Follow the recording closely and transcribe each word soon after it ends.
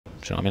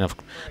Do you know what I mean?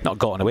 I've not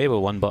gotten away with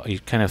one, but he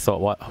kind of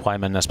thought, why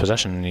I'm in this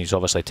position, and he's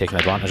obviously taken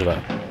advantage of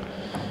it.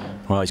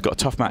 Well, he's got a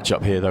tough match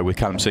up here though with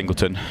Callum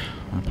Singleton,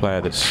 a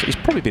player he's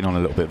probably been on a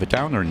little bit of a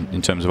downer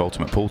in terms of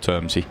ultimate pool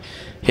terms. He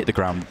hit the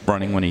ground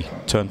running when he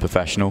turned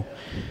professional,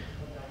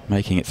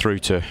 making it through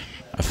to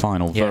a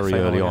final very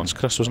early on. Against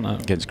Chris, wasn't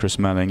it? Against Chris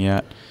Melling,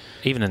 yeah.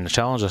 Even in the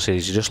Challenger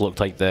series, he just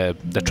looked like the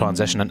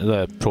transition into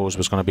the pros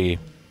was going to be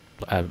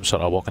sort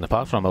of a walk in the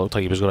park for him. It looked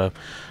like he was going to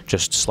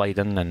just slide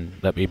in and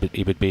that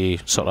he would be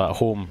sort of at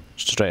home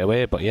straight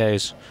away. But yeah,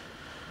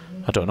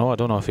 I don't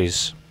know if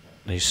he's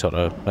sort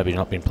of maybe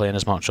not been playing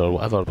as much or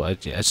whatever,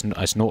 but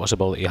it's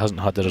noticeable that he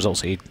hasn't had the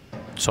results that he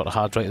sort of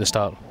had right at the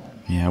start.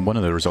 Yeah, one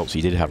of the results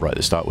he did have right at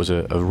the start was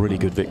a really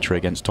good victory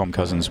against Tom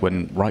Cousins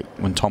when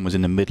Tom was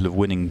in the middle of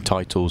winning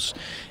titles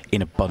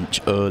in a bunch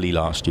early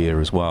last year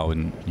as well.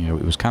 And you know,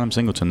 it was Callum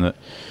Singleton that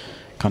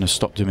kind of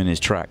stopped him in his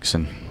tracks,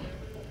 and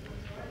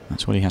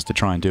that's what he has to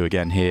try and do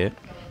again here.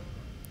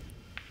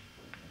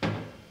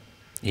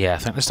 Yeah, I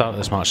think the start of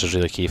this match is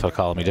really key for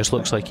Callum. He just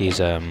looks like he's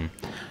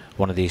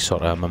one of these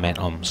sort of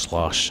momentum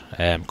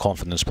 /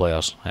 confidence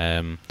players,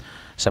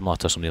 similar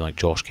to somebody like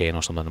Josh Kane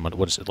or something.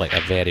 What's like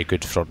a very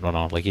good front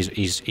runner. Like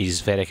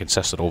he's very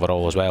consistent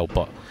overall as well.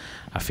 But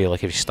I feel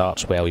like if he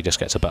starts well, he just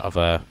gets a bit of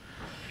a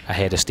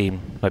head of steam.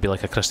 Maybe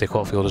like a Christy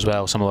Caulfield as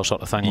well, similar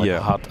sort of thing. Like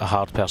a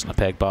hard person to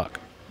peg back.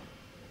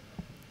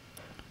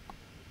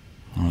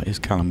 Well, it is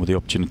Callum with the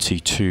opportunity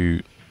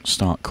to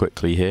start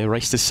quickly here.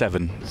 Race to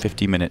 7,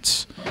 50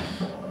 minutes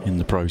in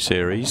the Pro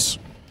Series.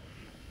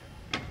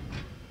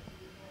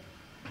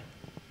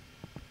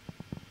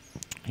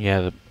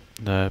 Yeah,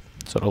 the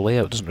sort of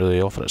layout doesn't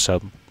really offer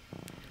itself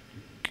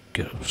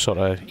sort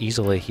of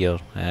easily here,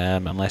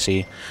 unless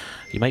he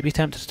might be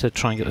tempted to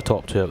try and get the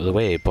top two out of the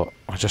way, but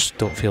I just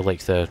don't feel like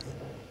to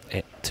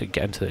get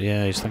into it.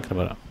 Yeah, he's thinking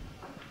about it.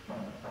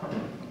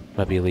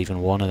 Maybe leaving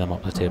one of them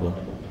up the table.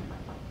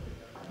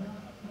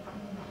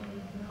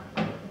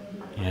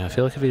 Yeah, I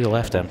feel like if he'd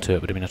left them two,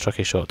 it would have been a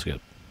tricky shot to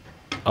get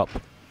up.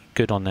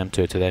 Good on them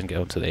two to then get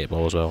onto the 8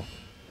 ball as well.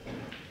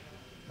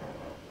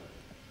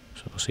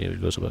 So we'll see how he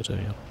goes about it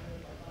here.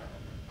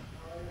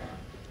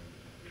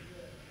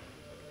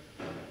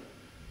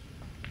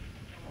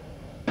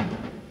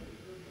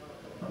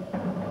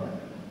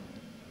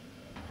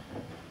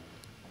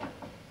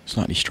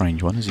 Slightly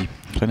strange one. Is he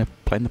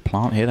playing the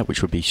plant here,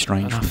 which would be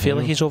strange? I feel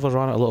like he's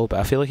overrun it a little bit.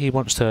 I feel like he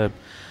wants to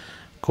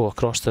go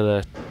across to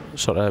the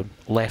sort of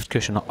left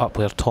cushion up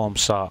where Tom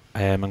sat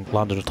and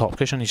land on the top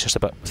cushion. He's just a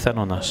bit thin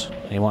on this.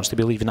 And he wants to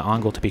be leaving the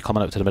angle to be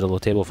coming out to the middle of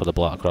the table for the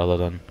black rather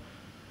than...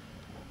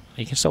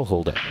 He can still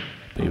hold it,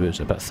 but he was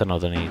a bit thinner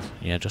than he...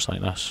 Yeah, just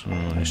like this.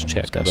 He's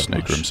checked it a bit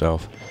snooker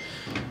himself.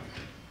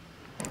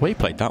 The way he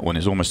played that one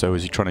is almost though,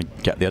 was he trying to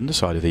get the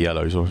underside of the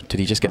yellows, or did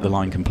he just get the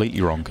line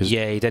completely wrong? Cause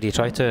yeah, he did. He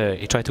tried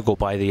to go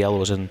by the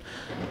yellows and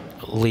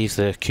leave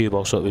the cue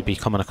ball so it would be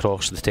coming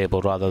across the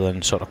table rather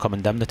than sort of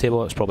coming down the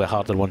table. It's probably a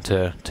harder one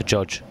to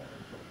judge.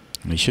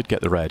 And he should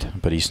get the red,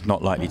 but he's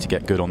not likely to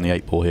get good on the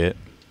 8 ball here.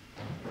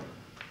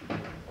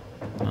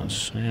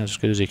 That's as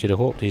good as he could have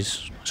hoped.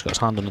 He's got his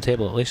hand on the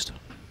table at least.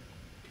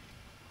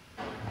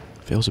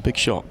 Feels a big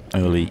shot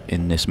early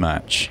in this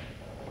match.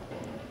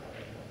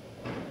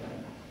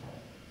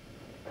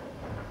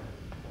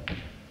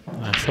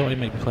 I thought he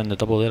might be playing the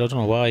double there. I don't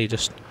know why.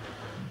 The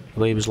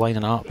way he was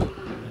lining up, he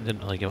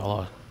didn't really give it a lot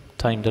of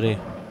time, did he?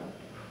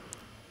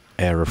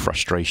 Air of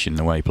frustration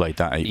the way he played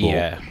that 8 ball.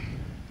 Yeah.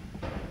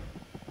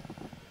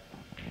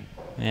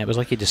 Yeah, it was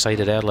like he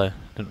decided early.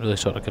 Didn't really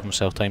sort of give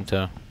himself time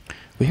to...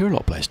 We hear a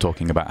lot of players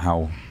talking about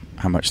how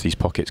much these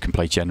pockets can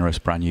play generous,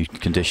 brand new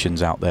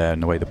conditions out there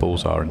and the way the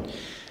balls are. And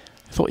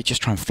I thought he'd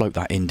just try and float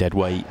that in dead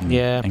weight and,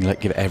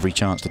 give it every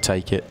chance to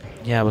take it.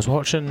 Yeah, I was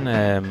watching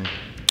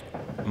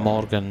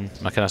Morgan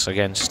McInnes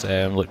against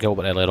Luke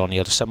Gilbert earlier on. He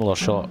had a similar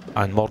shot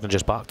and Morgan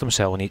just backed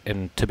himself,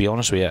 and to be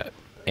honest with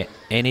you,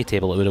 any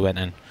table it would have went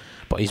in.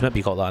 But he's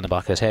maybe got that in the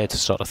back of his head,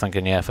 sort of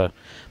thinking, yeah, if I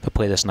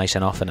play this nice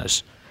enough and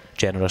it's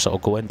generous, it'll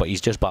go in. But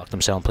he's just backed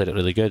himself and played it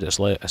really good. It's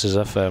as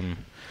if,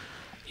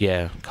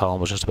 yeah,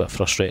 Callum was just a bit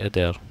frustrated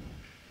there.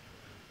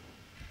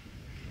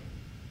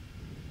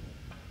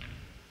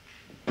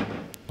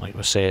 Like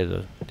we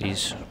said,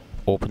 these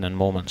opening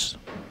moments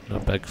are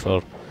big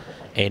for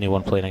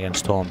anyone playing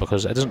against Tom,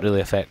 because it doesn't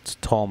really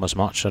affect Tom as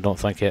much. I don't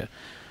think it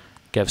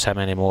gives him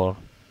any more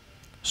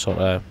sort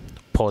of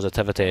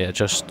positivity. It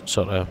just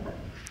sort of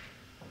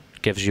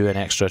gives you an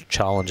extra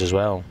challenge as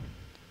well,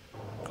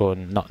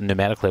 going not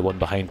numerically one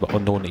behind, but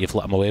unknown that you've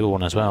let him away with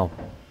one as well.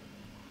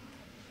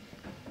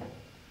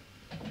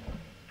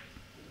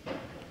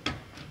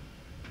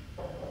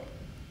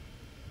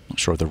 Not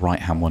sure if the right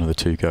hand one of the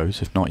two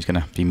goes. If not, he's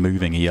going to be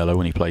moving a yellow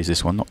when he plays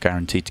this one. Not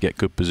guaranteed to get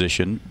good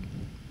position.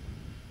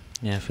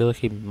 Yeah, I feel like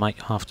he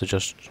might have to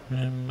just...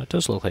 it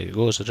does look like it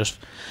goes.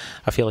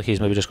 I feel like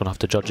he's maybe just going to have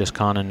to judge his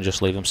cannon and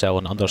just leave himself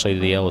on the underside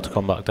of the yellow to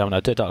come back down. I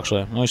did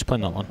actually. No, he's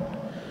playing that one.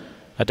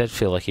 I did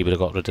feel like he would have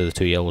got rid of the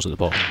 2 yellows at the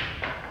bottom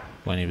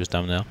when he was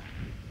down there.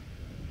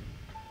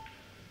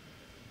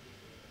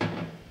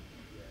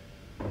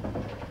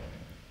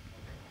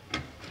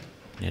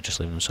 Yeah, just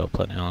leaving himself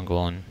plenty of angle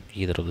on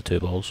either of the two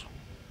balls.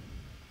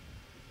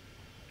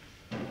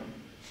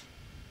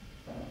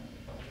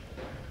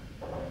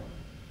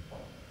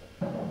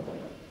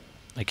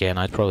 Again,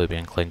 I'd probably be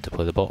inclined to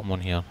play the bottom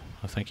one here.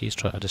 I think he's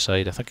trying to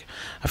decide. I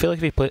feel like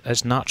if he play,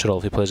 it's natural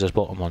if he plays his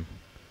bottom one.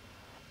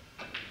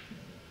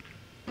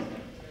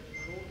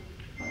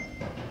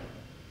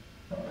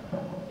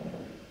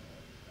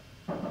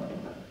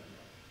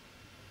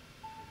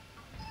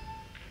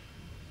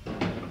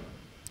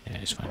 Yeah,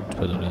 he's fine. He's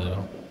put it really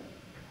well.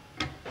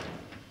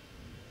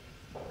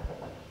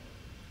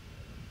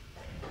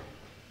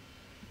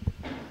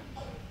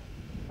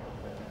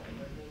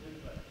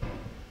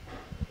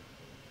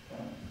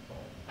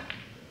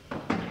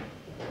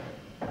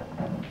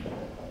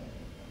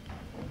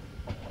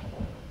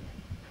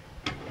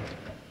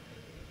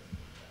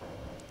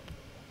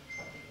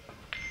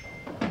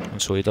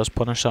 So he does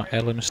punish that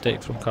early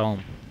mistake from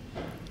Callum.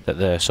 That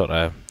the sort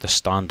of the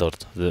standard,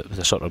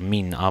 the sort of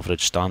mean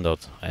average standard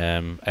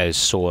is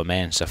so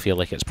immense. I feel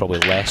like it's probably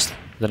less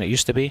than it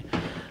used to be.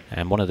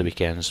 One of the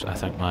weekends, I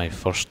think my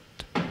first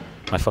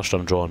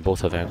run draw in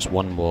both events.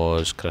 One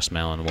was Chris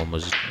Mellon, one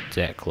was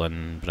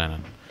Declan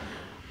Brennan.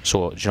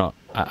 So you know,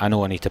 I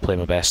know I need to play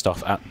my best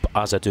stuff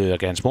as I do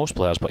against most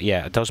players. But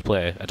yeah, it does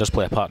play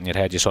a part in your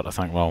head. You sort of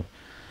think, well, do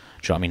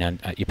you know what I mean?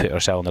 And you put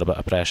yourself under a bit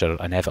of pressure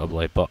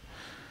inevitably, but.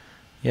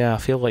 Yeah, I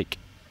feel like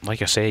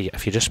I say,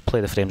 if you just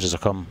play the frames as they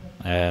come,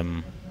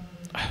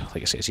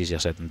 like I say, it's easier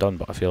said than done,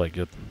 but I feel like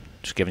you're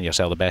just giving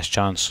yourself the best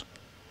chance.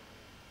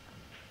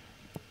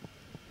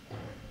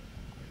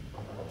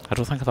 I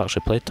don't think I've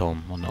actually played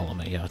Tom on the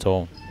Ultimate yet at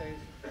all.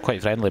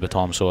 Quite friendly with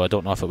Tom, so I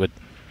don't know if it would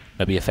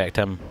maybe affect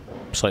him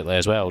slightly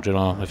as well. Do you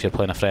know, if you're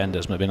playing a friend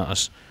that's maybe not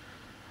as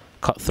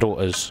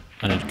cutthroat as,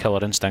 and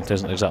Killer Instinct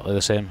isn't exactly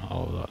the same.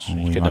 Oh,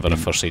 you could never have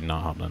foreseen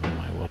that happening, oh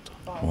my word.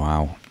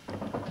 Wow.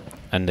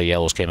 And the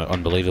yellows came out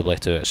unbelievably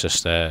too. It's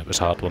just it was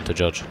a hard one to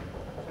judge.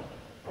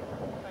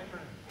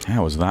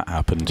 How has that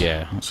happened?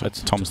 Yeah, that's what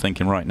Tom's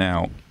thinking right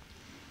now.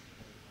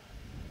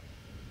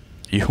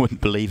 You wouldn't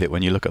believe it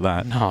when you look at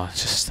that. No,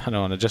 it's just I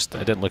know, and it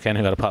didn't look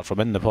anywhere apart from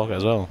in the pocket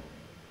as well.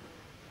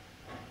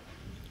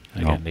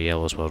 Again, the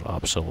yellows were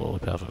absolutely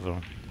perfect for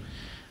him.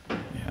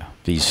 Yeah,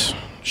 these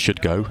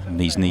should go, and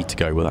these need to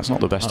go. Well, that's not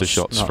the best of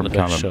shots from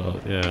Callum.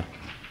 Shot, yeah.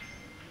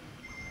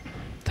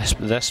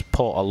 This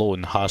pot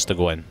alone has to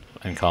go in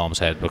Callum's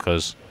head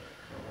because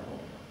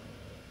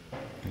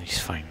he's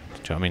fine. Do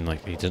you know what I mean?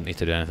 Like, he doesn't need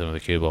to do anything with the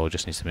cue ball, he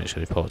just needs to make sure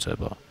he pots it,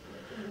 but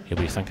he'll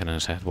be thinking in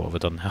his head, what have I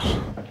done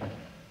now?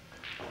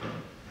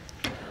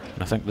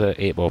 And I think the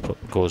 8 ball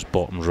goes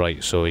bottom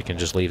right, so he can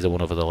just leave the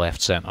one over the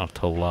left centre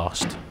till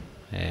last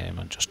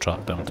and just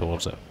track down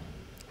towards it.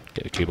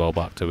 Get the cue ball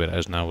back to where it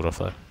is now,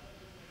 roughly.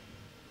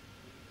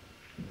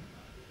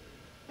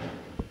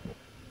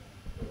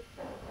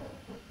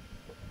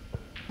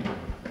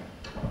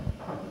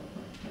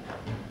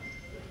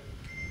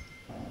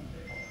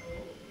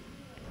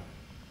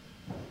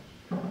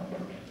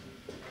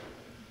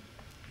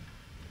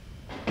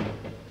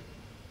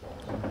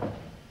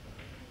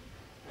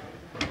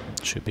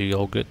 Should be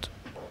all good.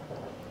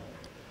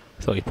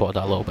 I thought he potted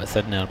that a little bit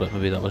thin there, but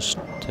maybe that was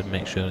to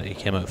make sure that he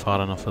came out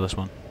far enough for this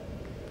one.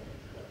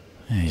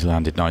 Yeah, he's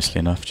landed nicely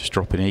enough, just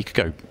dropping in. He could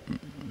go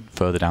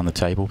further down the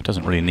table.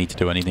 Doesn't really need to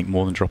do anything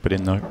more than drop it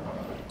in though.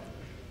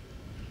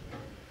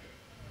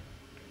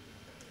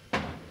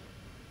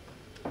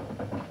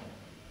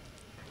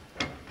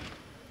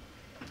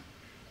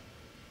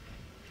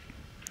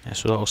 Yeah,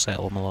 so that'll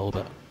settle him a little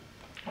bit.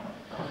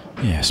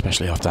 Yeah,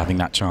 especially after having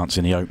that chance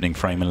in the opening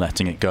frame and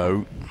letting it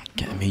go.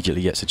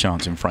 Immediately gets a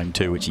chance in frame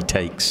 2, which he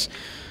takes.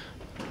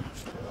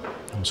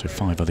 Also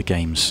 5 other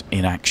games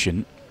in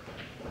action.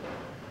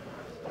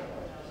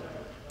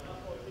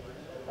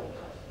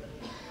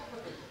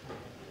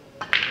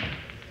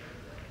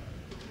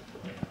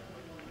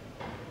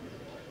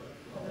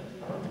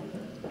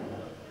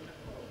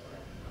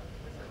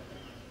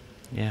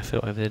 Yeah, I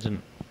felt like they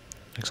didn't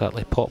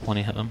exactly pop when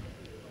he hit them.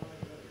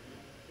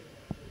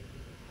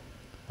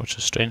 Which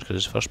is strange because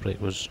his first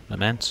break was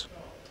immense.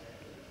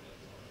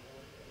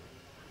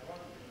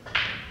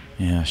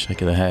 Yeah,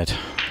 shake of the head.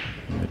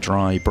 A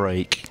dry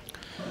break.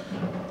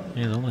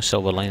 Yeah, the only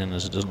silver lining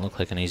is it doesn't look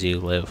like an easy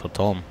layout for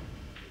Tom.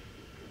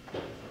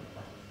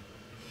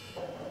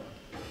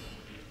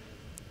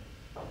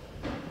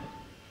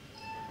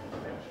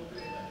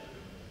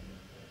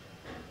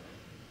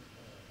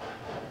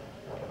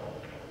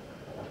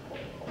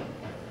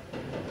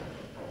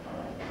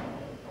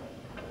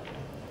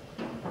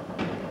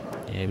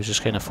 Yeah, he was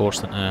just kind of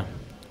forced into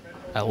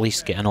at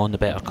least getting on the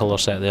better colour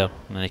set there,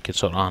 and then he could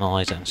sort of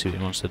analyse it and see what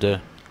he wants to do.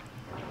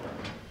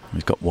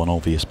 He's got one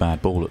obvious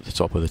bad ball at the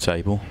top of the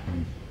table,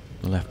 on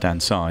the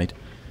left-hand side.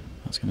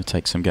 That's going to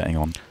take some getting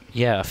on.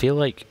 Yeah, I feel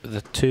like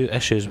the two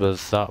issues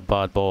with that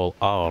bad ball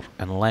are,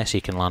 unless he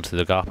can land through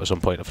the gap at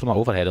some point. From that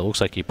overhead, it looks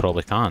like he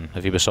probably can,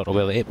 if he was sort of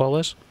where the 8 ball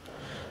is.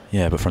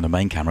 Yeah, but from the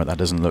main camera, that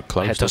doesn't look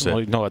close, does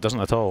it? No, it doesn't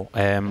at all.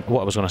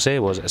 What I was going to say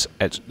was,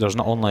 there's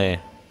not only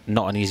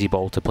not an easy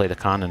ball to play the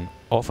cannon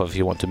off of if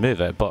you want to move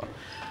it, but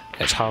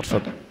it's hard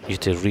for you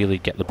to really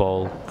get the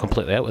ball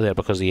completely out of there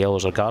because the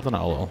yellows are guarding it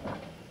a little.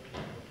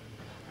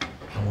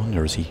 I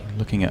wonder, is he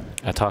looking at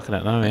attacking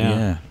it now?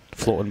 Yeah.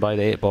 Floating by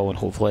the 8 ball, and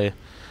hopefully.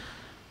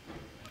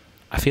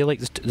 I feel like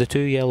the 2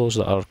 yellows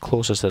that are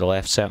closest to the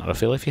left centre, I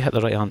feel if you hit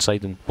the right hand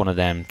side and one of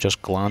them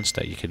just glanced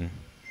it, you can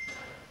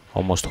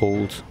almost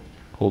hold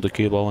the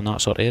cue ball in that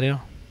sort of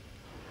area.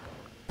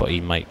 But he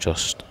might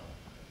just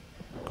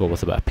go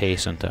with a bit of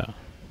pace into it.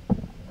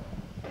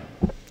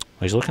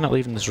 He's looking at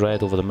leaving this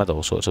red over the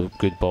middle, so it's a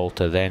good ball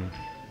to then.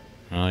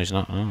 No, he's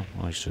not. Oh,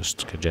 well, he's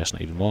just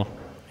congesting it even more.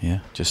 Yeah,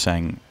 just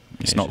saying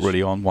it's not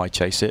really on. Why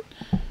chase it?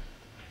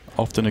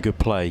 Often a good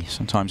play.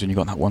 Sometimes when you've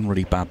got that one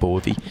really bad ball,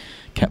 if he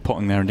kept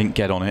potting there and didn't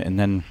get on it and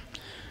then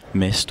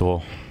missed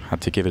or had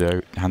to give it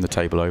out, hand the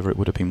table over, it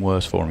would have been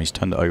worse for him. He's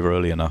turned it over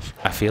early enough.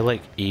 I feel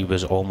like he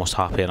was almost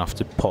happy enough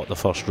to pot the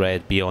first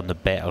red, be on the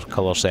better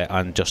colour set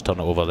and just turn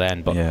it over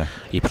then, but yeah,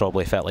 he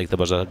probably felt like there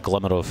was a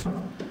glimmer of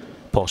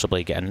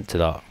possibly getting into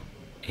that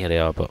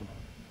area, but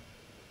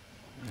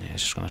yeah,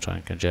 he's just going to try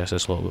and congest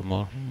this a little bit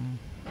more.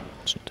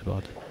 It's not too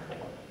bad.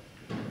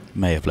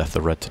 May have left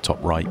the red to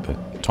top right,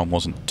 but Tom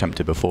wasn't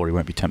tempted before, he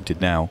won't be tempted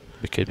now.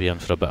 We could be in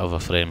for a bit of a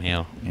frame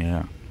here.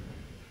 Yeah.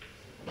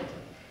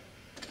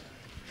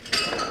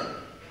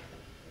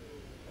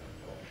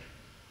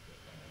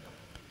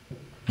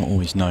 Not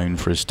always known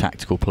for his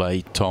tactical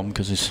play, Tom,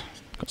 because he's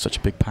got such a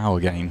big power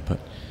game, but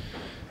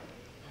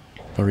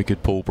very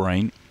good ball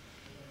brain.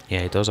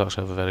 Yeah, he does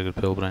actually have a very good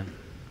ball brain.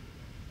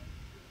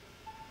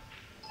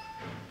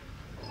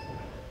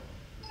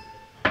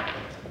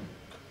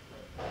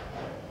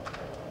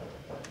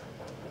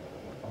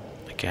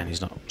 Again,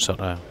 he's not sort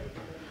of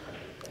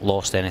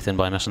lost anything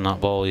by missing that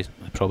ball. He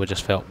probably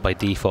just felt by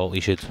default he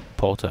should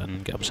pot it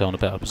and get himself in a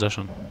better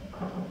position.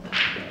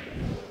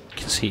 You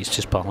can see he's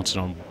just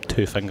balancing on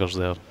 2 fingers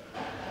there.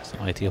 It's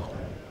not ideal.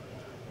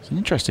 It's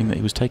interesting that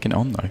he was taking it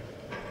on though.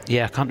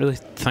 Yeah, I can't really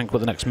think what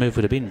the next move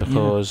would have been,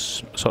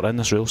 because sort of in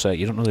this rule set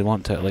you don't really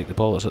want to, like the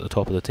ball that's at the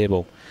top of the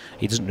table,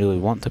 he doesn't really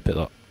want to put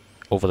that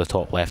over the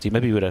top left. He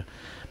maybe would have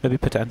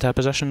put it into a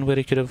position where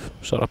he could have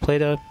sort of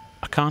played a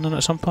cannon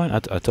at some point.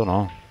 I don't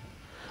know.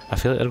 I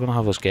feel like they're going to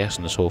have us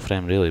guessing this whole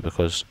frame really,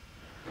 because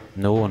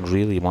no one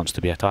really wants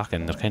to be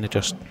attacking. They're kind of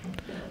just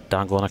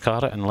dangling a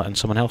carrot and letting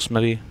someone else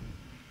maybe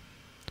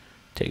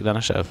take the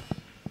initiative.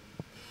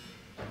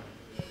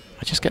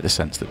 I just get the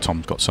sense that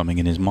Tom's got something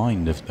in his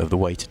mind of the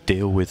way to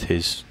deal with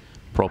his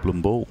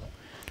problem ball,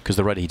 because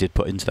the red he did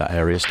put into that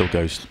area still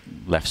goes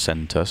left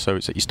centre, so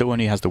he still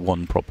only has the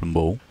one problem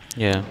ball.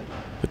 Yeah.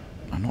 But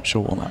I'm not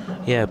sure what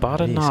that. Yeah,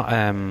 barring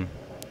that,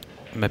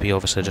 maybe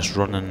obviously just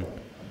running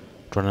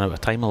out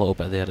of time a little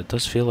bit there. It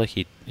does feel like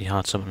he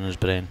had something in his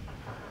brain.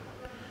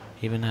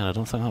 Even then, I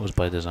don't think that was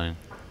by design.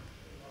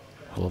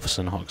 Well,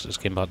 obviously not, because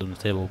it came back on the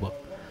table, but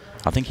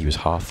I think he was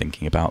half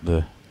thinking about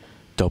the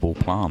double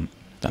plant.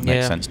 That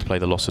makes sense to play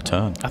the loss of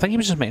turn. I think he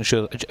was just making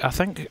sure. I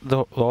think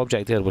the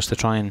object there was to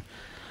try and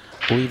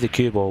leave the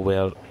cue ball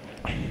where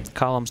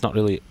Callum's not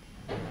really.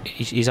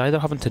 He's either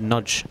having to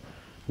nudge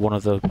one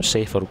of the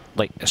safer,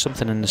 like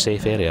something in the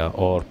safe area,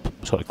 or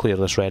sort of clear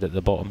this red at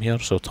the bottom here,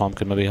 so Tom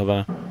can maybe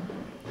have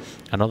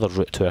another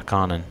route to a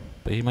cannon.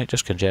 But he might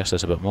just congest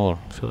this a bit more.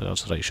 I feel like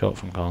that's the right shot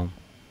from Callum.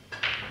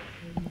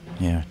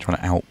 Yeah, trying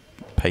to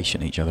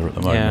out-patient each other at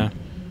the moment. Yeah.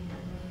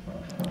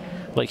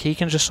 Like, he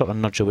can just sort of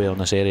nudge away on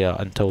this area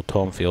until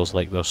Tom feels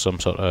like there's some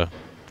sort of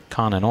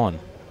cannon on,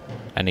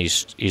 and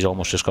he's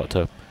almost just got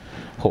to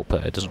hope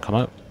that it doesn't come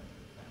out.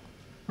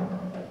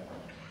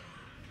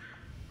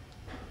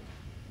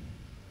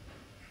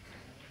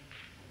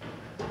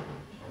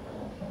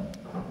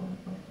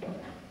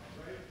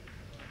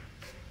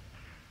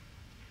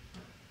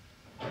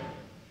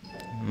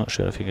 I'm not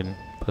sure if you can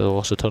play the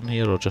loss of turn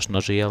here or just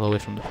nudge the yellow away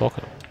from the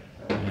pocket.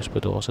 Just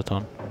put the loss of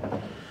turn.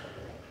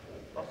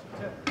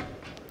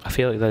 I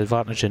feel like the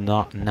advantage in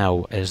that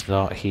now is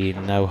that he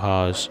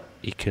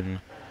can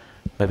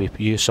maybe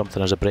use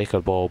something as a breaker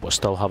ball but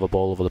still have a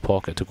ball over the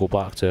pocket to go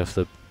back to if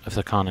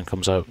the cannon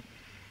comes out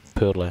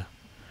poorly.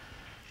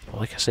 But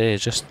like I say,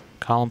 it's just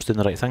Callum's doing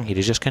the right thing here.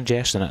 He's just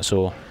congesting it,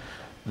 so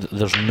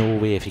there's no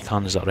way if he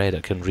cannons that red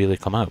it can really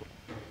come out.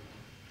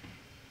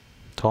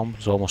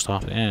 Tom's almost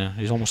happy. Yeah,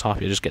 he's almost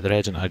happy to just get the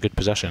reds into a good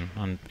position,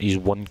 and he's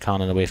one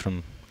cannon away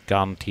from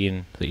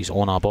guaranteeing that he's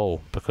on a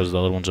ball because the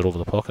other ones are over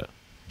the pocket.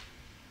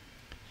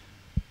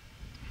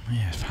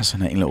 Yeah,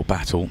 fascinating little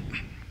battle.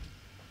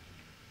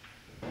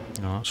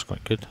 No, that's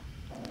quite good.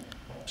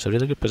 It's a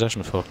really good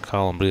position for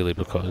Callum, really,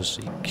 because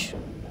do you know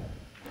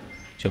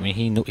what I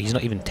mean? He's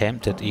not even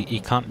tempted. He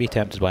can't be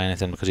tempted by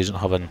anything because he's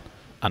not having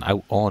an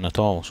out on at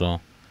all. So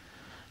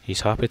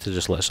he's happy to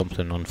just let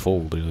something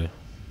unfold, really.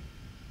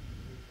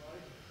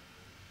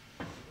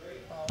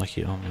 Like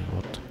it on my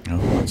word. Oh,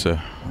 that's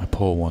a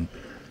poor one.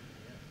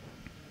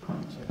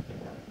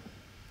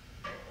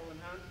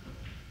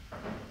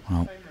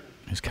 Well,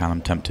 is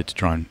Callum tempted to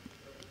try and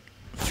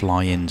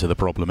fly into the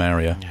problem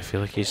area? I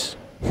feel like he's...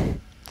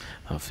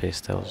 that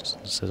face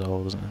says it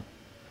all, doesn't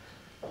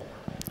it?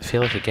 I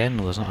feel like, again,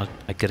 there's not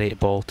a great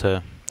ball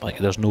to... Like,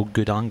 there's no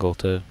good angle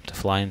to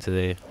fly into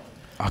the...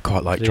 I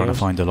quite like trying to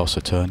find a loss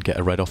of turn, get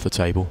a red off the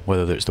table,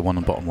 whether it's the one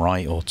on bottom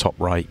right or top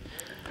right.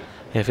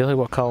 Yeah, I feel like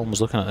what Callum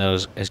was looking at there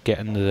is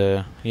getting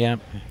the... Yeah,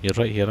 you're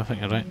right here, I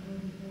think you're right.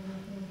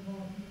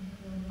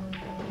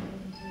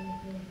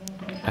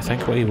 I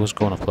think what he was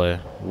going to play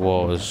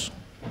was...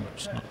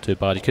 It's not too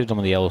bad. He could have done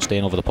with the yellow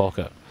staying over the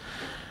pocket.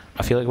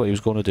 I feel like what he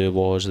was going to do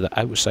was the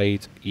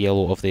outside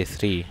yellow of the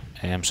 3,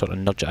 sort of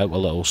nudge it out a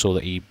little so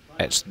that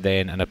it's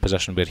then in a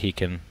position where he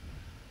can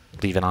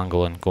leave an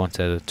angle and go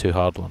into the 2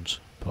 hard ones.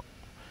 But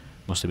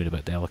must have been a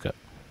bit delicate.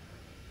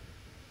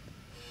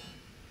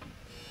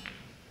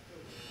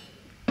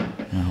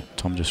 Well,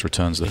 Tom just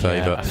returns the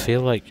favour. I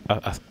feel like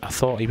I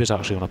thought he was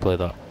actually going to play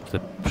that the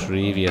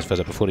previous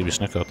visit before he was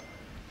snookered.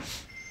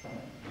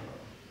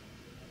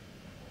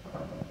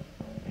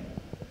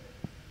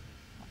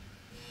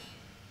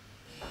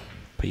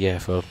 But yeah,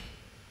 for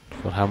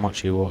how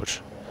much you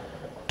watch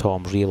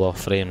Tom reel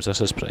off frames,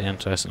 this is pretty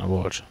interesting to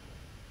watch.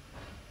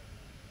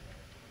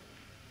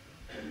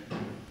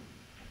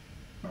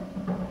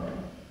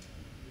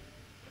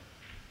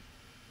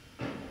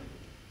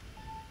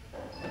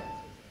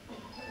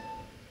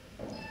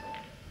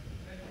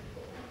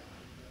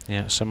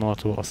 Yeah, similar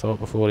to what I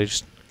thought before. He's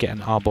just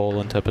getting our ball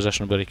into a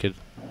position where he could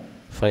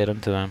fire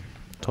into them.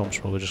 Tom's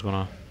probably just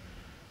going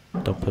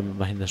to dump him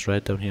behind this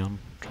red down here and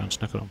try and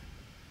snooker him.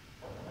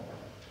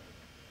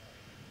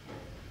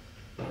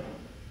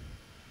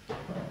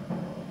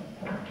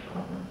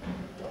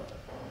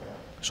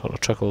 Sort of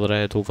trickle the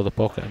red over the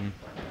pocket and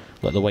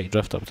let the white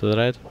drift up to the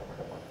red.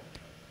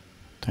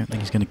 Don't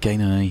think he's going to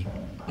gain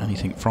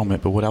anything from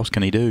it, but what else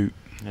can he do?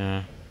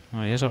 Yeah.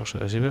 Oh, he is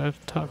actually. Is he a bit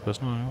attack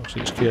this? No,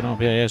 actually he's queuing up.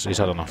 Yeah, he is. He's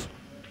had enough.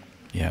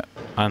 Yeah.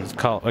 And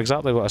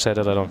exactly what I said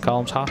earlier on,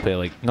 Callum's happy.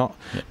 Like, not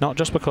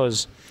just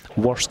because,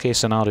 worst case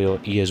scenario,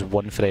 he is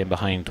 1 frame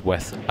behind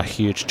with a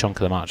huge chunk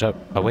of the match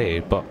away,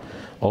 but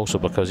also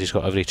because he's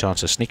got every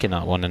chance of sneaking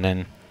that one and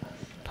then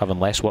having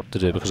less work to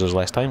do because there's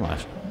less time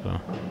left.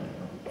 So.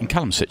 In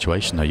Callum's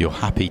situation, though, you're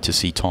happy to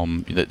see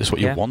Tom. That's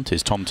what you want,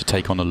 is Tom to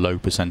take on a low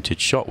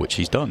percentage shot, which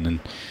he's done, and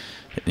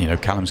you know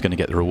Callum's going to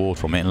get the reward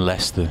from it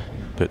unless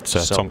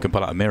Tom can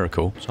pull out a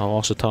miracle. So I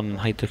lost a turn and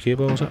hide the cue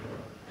ball, is it?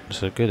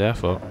 It's a good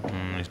effort.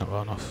 He's not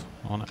got enough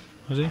on it,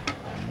 is he?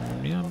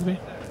 Yeah, maybe.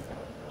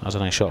 That's a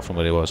nice shot from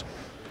where he was.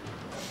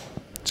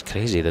 It's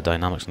crazy the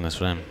dynamics in this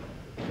frame.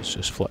 It's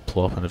just flip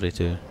flopping every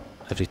two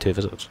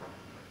visits.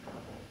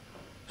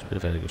 It's been a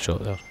very good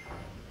shot there.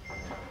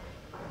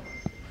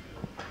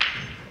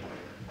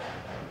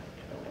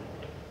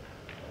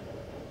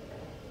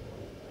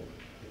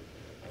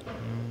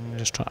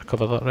 Just trying to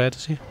cover that red,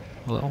 is he?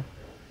 A little.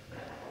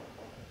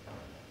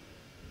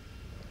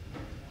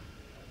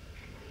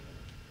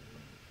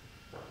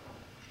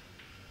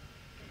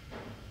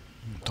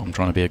 Tom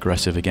trying to be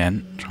aggressive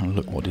again, trying to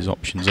look what his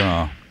options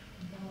are.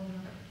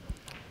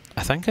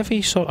 I think if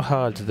he sort of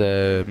had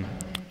the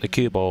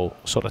cue ball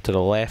sort of to the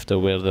left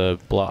of where the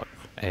black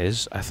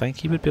is, I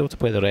think he would be able to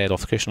play the red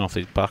off the cushion off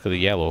the back of the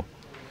yellow.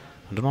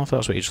 I don't know if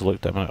that's what he just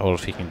looked at, or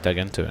if he can dig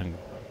into it and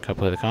can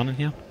play the cannon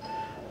here.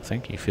 I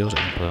think he feels it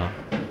can play that.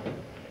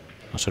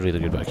 That's a really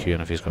good bit of cueing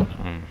if he's got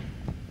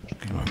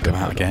it. Come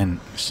out again.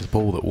 It's a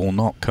ball that will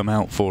not come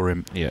out for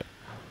him. Yeah.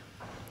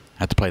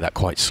 Had to play that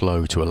quite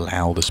slow to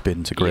allow the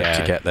spin to grip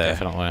to get there.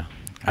 Definitely.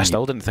 I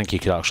still didn't think he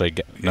could actually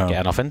get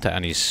enough into it,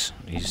 and he's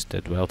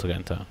did well to get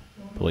into it.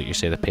 But like you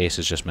say, the pace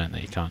has just meant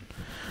that you can't.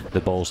 The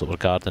balls that were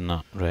guarding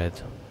that red.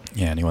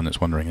 Yeah, anyone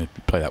that's wondering,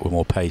 play that with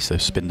more pace, the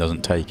spin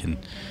doesn't take, and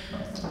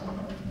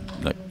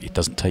it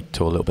doesn't take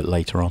till a little bit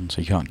later on,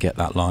 so you can't get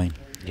that line.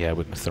 Yeah, it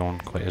wouldn't have thrown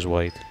quite as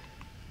wide.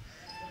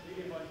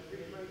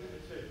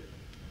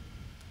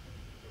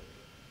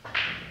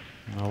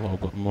 A little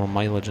bit more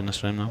mileage in this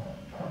frame now.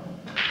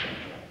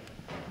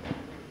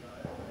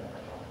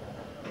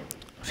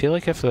 I feel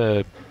like if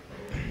the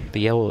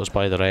yellow that's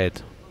by the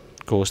red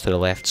goes to the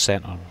left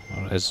centre,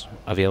 or is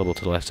available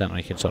to the left centre,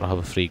 he can sort of have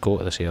a free go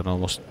to this here and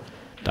almost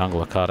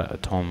dangle a carrot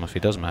at Tom if he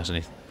does miss.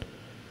 And do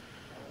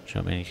you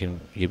know what I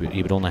mean? He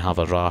would only have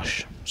a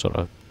rash sort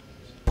of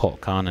pot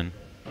cannon.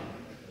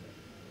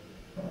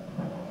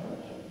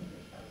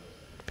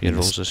 He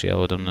rolls this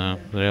yellow down the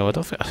yellow.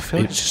 I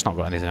feel like it's just not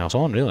got anything else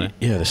on, really.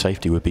 Yeah, the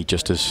safety would be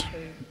just as,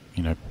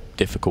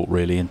 difficult,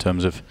 really, in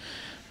terms of,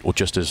 or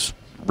just as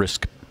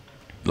risk,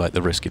 like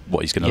the risk of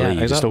what he's going to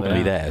leave. Exactly, it's still going to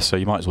be there, so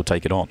you might as well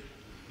take it on.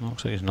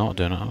 Looks like he's not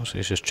doing it. Looks like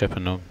he's just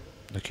chipping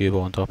the cue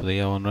ball on top of the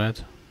yellow and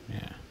red. Yeah.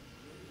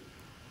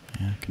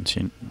 Yeah,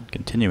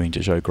 continuing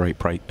to show great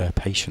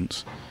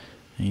patience.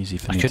 Easy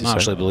for me to say. I couldn't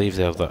actually believe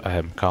there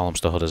that Callum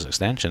still had his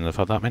extension. They've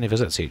had that many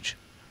visits each.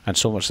 And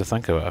so much to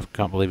think about. I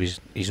can't believe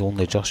he's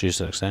only just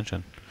used the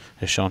extension.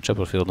 There's Sean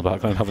Chipperfield in the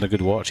background having a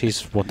good watch.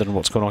 He's wondering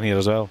what's going on here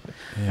as well.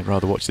 Yeah, I'd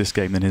rather watch this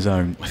game than his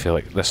own. I feel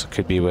like this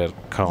could be where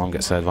Callum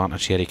gets the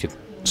advantage here. He could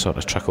sort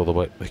of trickle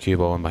the cue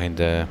ball in behind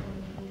the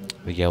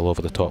yellow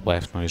over the top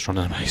left. Now he's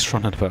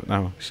running about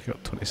now. He's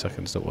got 20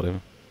 seconds, don't worry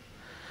him.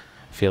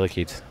 I feel like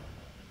he'd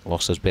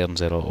lost his bearings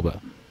there a little bit.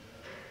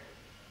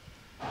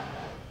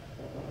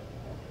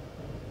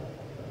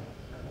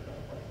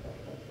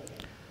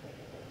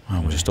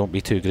 Well, just don't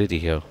be too greedy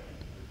here.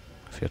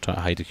 if you're trying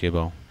to hide the cue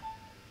ball,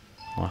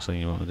 last thing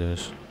you want to do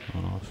is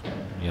run off.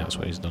 Yeah, that's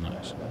what he's done.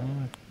 It.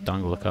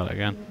 Dangle the card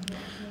again.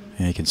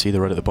 Yeah, you can see the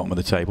red at the bottom of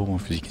the table,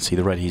 because you can see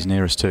the red he's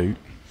nearest to.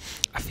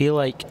 I feel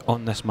like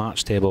on this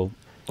match table,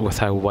 with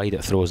how wide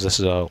it throws, this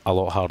is a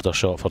lot harder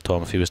shot for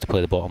Tom if he was to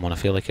play the bottom one. I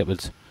feel like it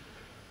would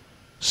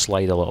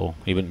slide a little.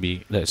 He wouldn't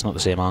be. It's not the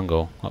same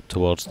angle up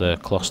towards the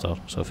cluster,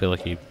 so I feel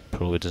like he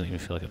probably doesn't even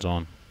feel like it's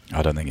on.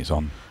 I don't think it's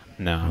on.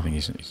 No. I think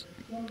he's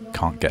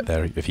can't get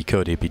there. If he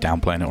could, he'd be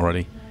downplaying it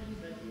already.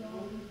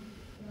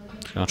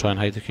 He's going to try and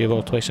hide the cue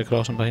ball twice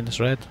across and behind this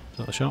red. Is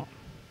that the shot?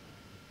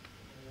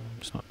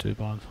 It's not too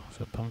bad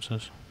if it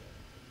bounces.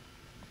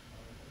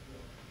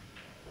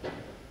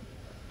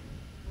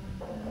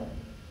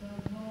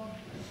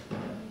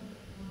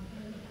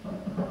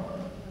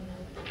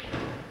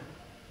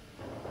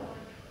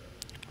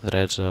 The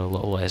red's a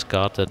little less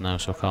guarded now,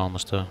 so Callum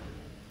has to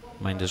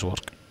mind his work.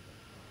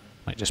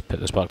 Might just put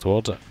this back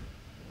towards it.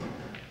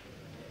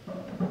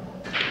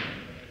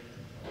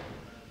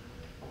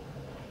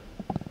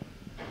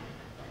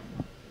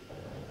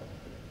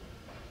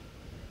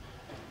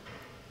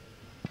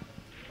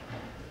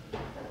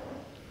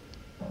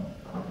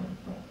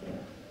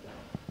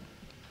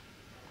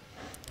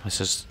 This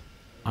is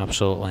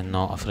absolutely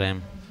not a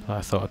frame that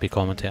I thought I'd be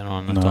commentating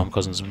on the Tom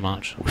Cousins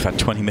match. We've had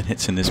 20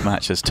 minutes in this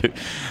match. There's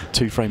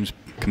two frames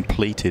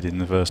completed in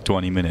the first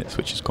 20 minutes,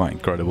 which is quite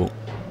incredible.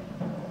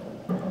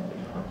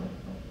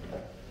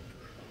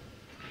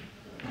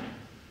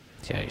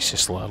 Yeah, he's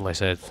just literally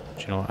said,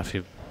 do you know what, if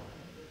you...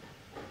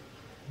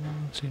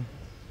 Let's see.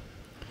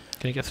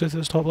 Can he get through to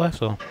this top left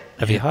though?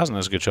 If he hasn't,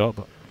 it's a good shot,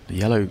 but... The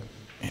yellow,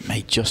 it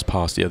may just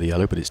pass the other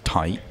yellow, but it's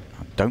tight.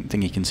 I don't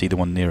think he can see the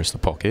one nearest the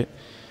pocket.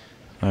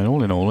 And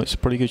all in all, it's a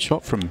pretty good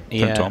shot from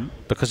Tom.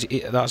 Because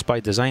that's by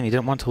design. He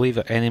didn't want to leave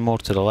it any more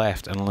to the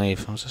left and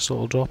leave. There's this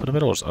little drop in the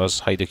middle. Let's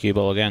hide the cue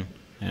ball again.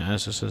 Yeah,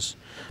 this is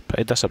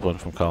pretty discipline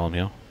from Callum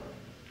here.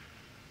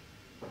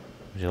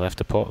 He left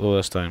the pot though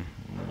this time.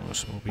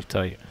 This will be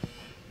tight.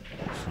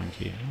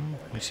 Funky.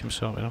 Oh, he seems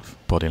sort enough.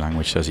 Body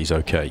language says he's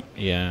okay.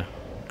 Yeah,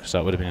 because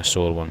that would have been a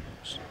sore one.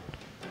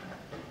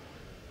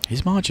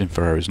 His margin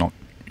for error is not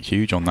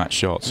huge on that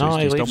shot. So no,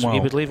 he's done well. He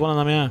would leave one of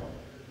them, yeah.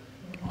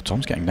 Well,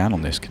 Tom's getting down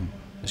on this.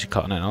 Is he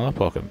cutting it in another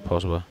pocket,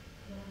 possibly?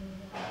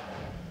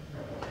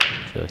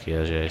 I feel like he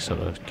is, yeah, he's sort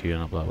of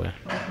queuing up that way.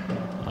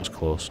 That's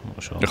close, not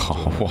a shot.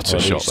 Oh, what a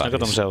shot that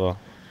is. Himself,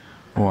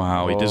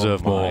 wow, he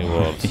deserved more.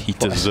 Word. He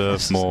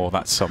deserved more.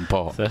 That's some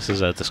pot. This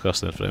is a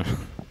disgusting frame.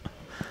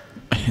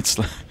 It's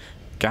like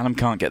Callum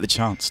can't get the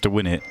chance to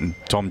win it, and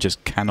Tom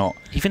just cannot.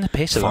 Even the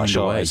pace of that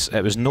shot,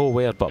 it was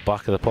nowhere but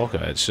back of the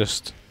pocket. It's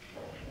just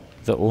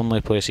the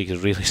only place he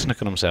could really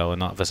snooker himself in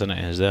that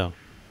vicinity is there.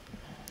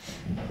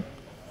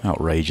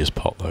 Outrageous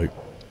pot though.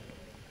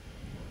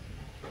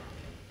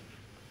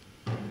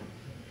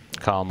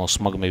 Callum will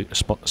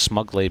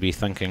smugly be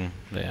thinking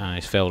that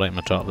he fell right in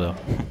the trap there.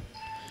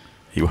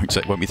 He won't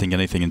be thinking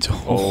anything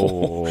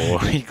until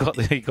he got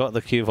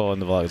the cue ball in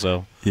the black as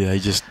well. Yeah,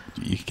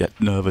 you get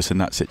nervous in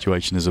that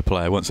situation as a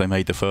player. Once they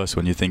made the first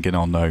one, you're thinking,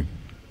 oh no.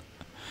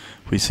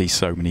 We see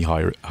so many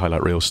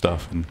highlight reel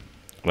stuff, and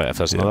right, if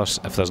there's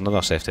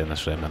another safety in this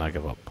frame, then I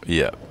give up.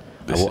 Yeah,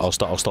 I'll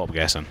stop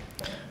guessing.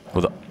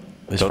 Well,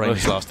 this frame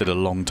has lasted a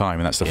long time,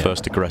 and that's the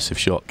first aggressive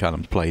shot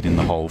Callum's played in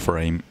the whole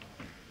frame.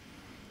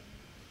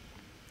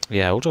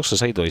 Yeah, all jokes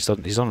aside though, he's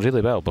done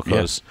really well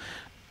because,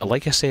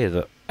 like I say,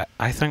 that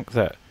I think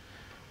that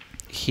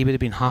he would have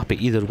been happy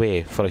either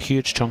way for a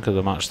huge chunk of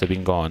the match to have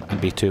been gone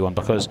and be 2-1,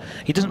 because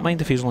he doesn't mind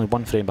if he's only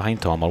one frame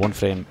behind Tom or one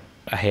frame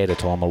ahead of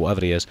Tom or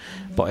whatever he is,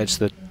 but it's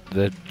the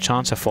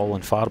chance of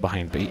falling far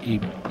behind. But he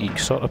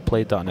sort of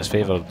played that in his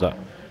favour, that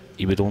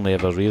he would only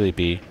ever really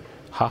be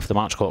half the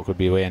match clock would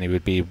be away and he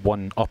would be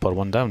one up or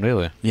one down,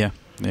 really. Yeah,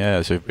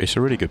 it's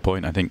a really good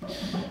point. I think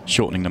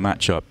shortening the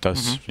match up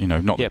does,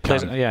 not it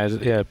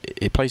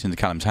plays into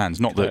Callum's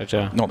hands. Not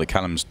that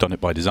Callum's done it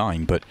by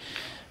design, but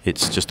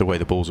it's just the way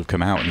the balls have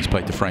come out, and he's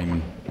played the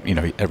frame.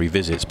 Every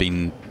visit's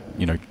been,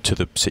 to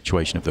the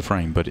situation of the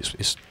frame, but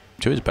it's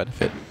to his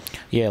benefit.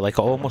 Yeah, like it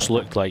almost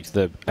looked like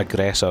the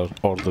aggressor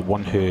or the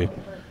one who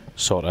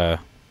sort of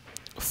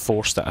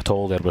forced it at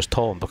all there was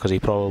Tom, because he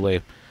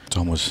probably.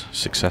 Tom was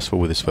successful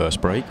with his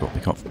first break, but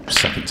we got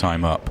second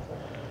time up.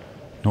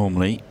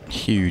 Normally,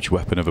 huge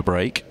weapon of a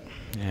break.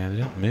 Yeah, they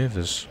don't move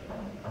as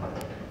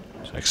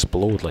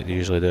explode like they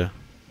usually do.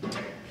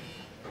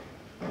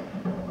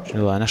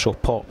 The initial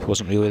pop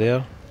wasn't really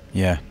there.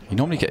 Yeah, he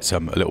normally gets a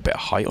little bit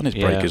of height on his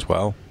break as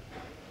well.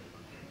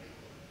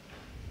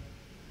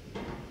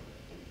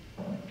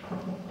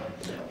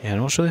 Yeah,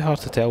 and it's really hard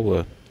to tell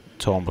with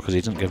Tom because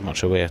he didn't give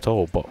much away at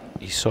all, but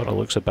he sort of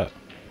looks a bit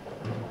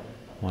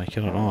like,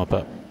 I don't know, a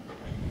bit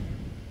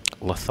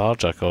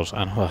lethargic, or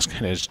I know that's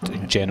kind of his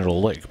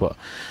general look, but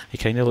he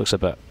kind of looks a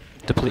bit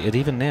depleted.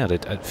 Even there,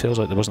 it feels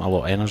like there wasn't a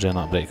lot of energy in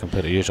that break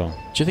compared to usual.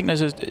 Do you think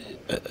there's a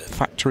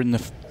factor in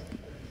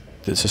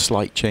there's a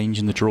slight change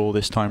in the draw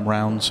this time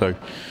round. So,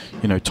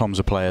 you know, Tom's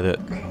a player that,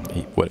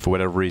 for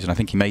whatever reason, I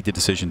think he made the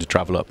decision to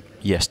travel up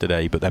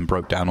yesterday, but then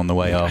broke down on the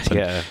way up. And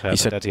yeah, he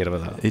said I hear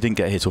about that. he didn't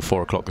get here till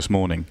 4 o'clock this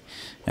morning.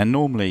 And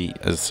normally,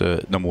 as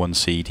a #1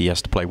 seed, he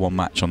has to play one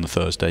match on the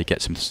Thursday,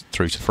 gets him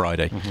through to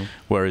Friday.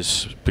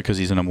 Whereas, because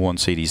he's a #1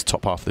 seed, he's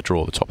top half of the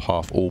draw. The top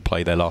half all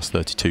play their last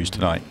 32s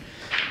tonight.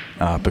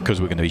 Because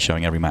we're going to be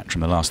showing every match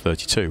from the last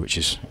 32, which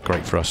is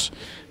great for us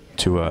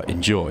to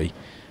enjoy.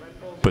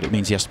 But it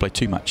means he has to play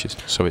 2 matches.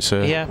 So it's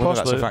whether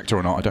that's a factor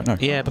or not, I don't know.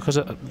 Yeah, because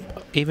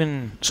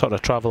even sort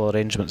of travel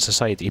arrangements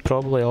aside, he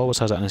probably always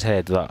has it in his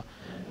head that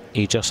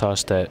he just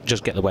has to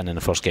just get the win in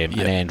the first game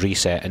and then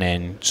reset and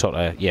then sort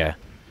of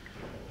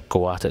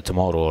go at it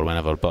tomorrow or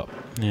whenever. But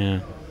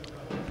yeah,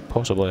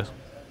 possibly.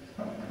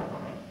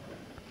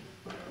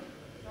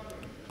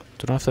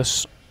 Don't know if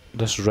this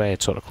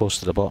red sort of close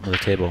to the bottom of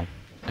the table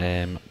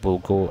will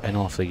go in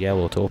off the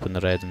yellow to open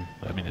the red, and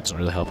I mean it doesn't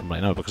really help him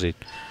right now because he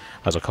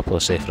has a couple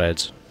of safe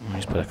reds.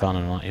 He's put a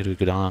cannon on it,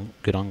 good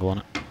angle on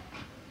it.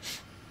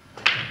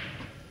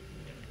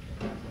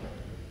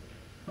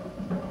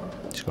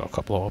 He's got a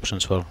couple of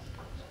options for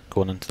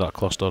going into that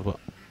cluster, but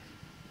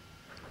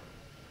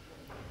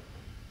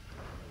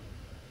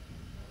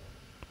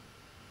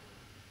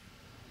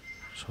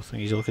so I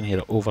think he's looking here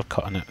at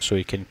overcutting it so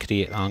he can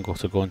create the angle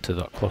to go into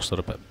that cluster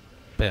a bit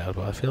better,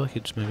 but I feel like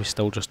he'd maybe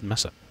still just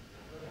miss it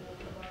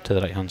to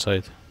the right hand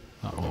side.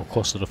 That little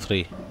cluster of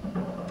 3.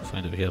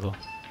 Find it here though.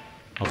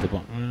 Off the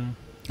bottom.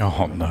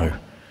 Oh no.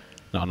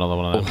 Not another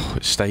one of them. Oh,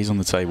 it stays on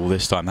the table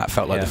this time. That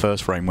felt like the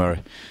first frame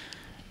where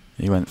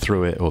he went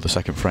through it, or the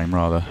second frame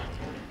rather.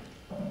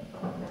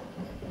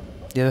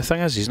 Yeah, the thing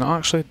is, he's not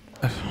actually...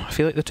 I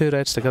feel like the 2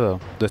 reds together,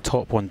 the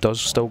top one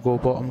does still go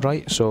bottom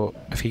right, so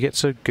if he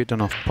gets a good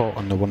enough pot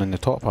on the one in the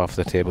top half of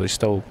the table, he's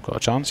still got a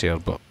chance here,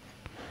 but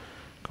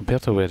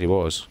compared to where he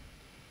was...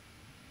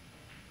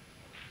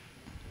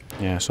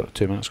 Yeah, sort of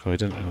 2 minutes ago, he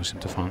didn't really seem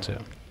to fancy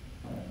it.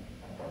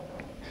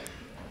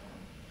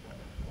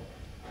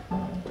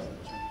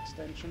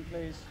 Extension,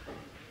 please.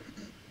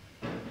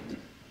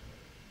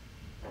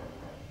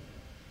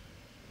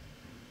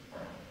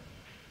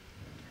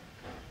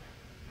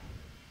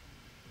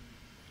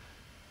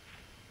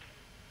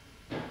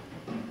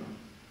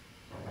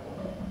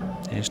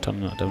 Yeah, he's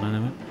turning that down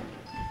anyway.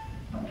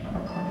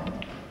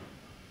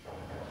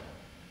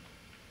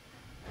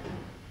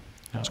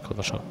 That's a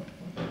clever shot.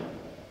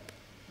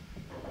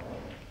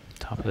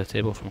 Top of the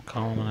table from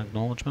Callum and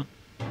acknowledgement.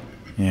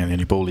 Yeah, the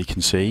only ball he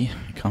can see,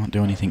 he can't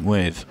do anything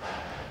with.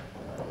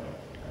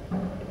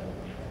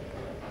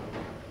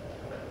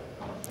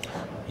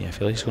 Yeah, I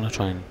feel like he's going to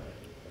try and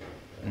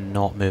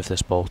not move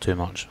this ball too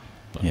much.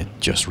 Yeah,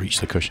 just reach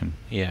the cushion.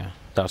 Yeah,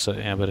 that's it.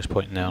 Yeah, but he's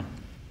pointing there.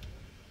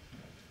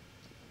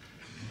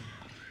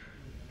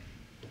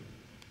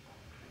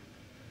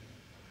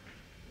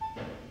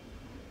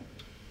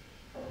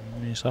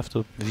 You just have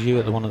to view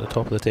at the one at the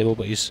top of the table,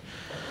 but he's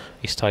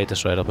tied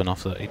this red up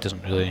enough that he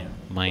doesn't really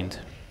mind.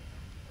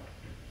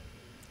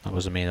 That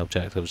was the main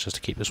objective, was just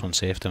to keep this one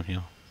safe down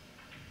here.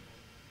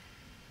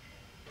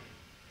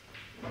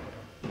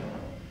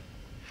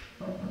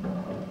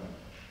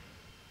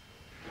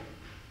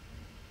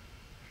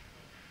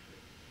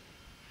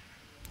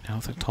 I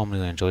don't think Tom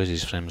really enjoys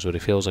these frames where he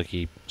feels like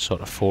he sort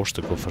of forced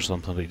to go for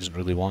something but he doesn't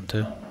really want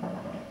to.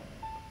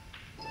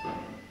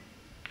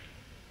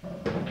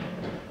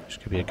 This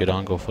could be a good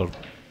angle for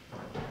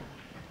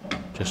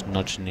just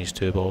nudging these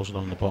 2 balls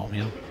along the bottom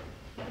here.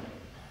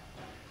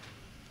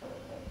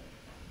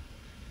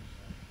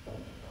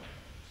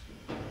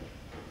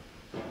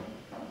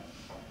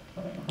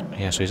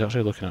 Yeah, so he's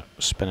actually looking at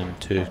spinning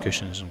 2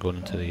 cushions and going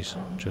into these,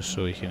 just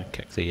so he can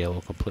kick the yellow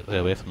completely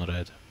away from the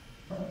red.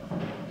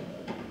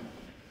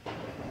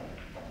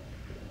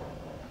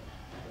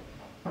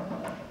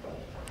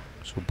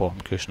 So bottom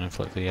cushion and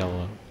flick the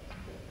yellow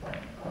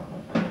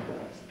out.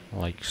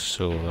 Like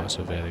so, that's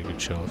a very good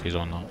shot if he's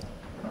on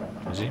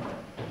that. Is he?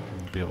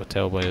 You'll be able to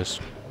tell by his...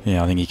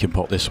 Yeah, I think he can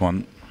pot this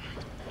one.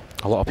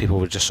 A lot of people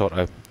would just sort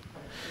of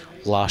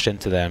lash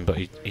into them, but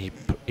he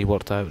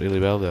worked out really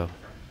well there.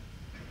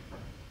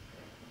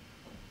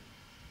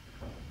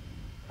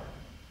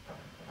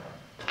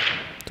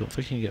 Don't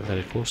think he can get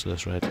very close to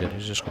this red here,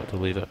 he's just got to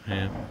leave it.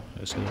 Yeah,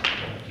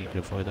 he can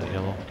avoid that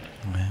yellow.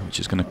 Yeah, which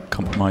is going to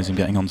compromise him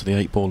getting onto the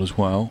 8 ball as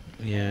well.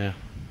 Yeah.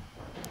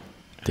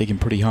 Digging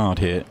pretty hard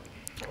here.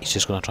 He's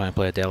just going to try and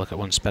play a delicate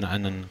one, spin it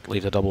in and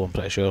leave the double, I'm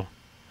pretty sure.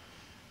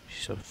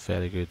 He's a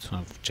very good,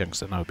 I've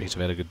jinxed it now, but he's a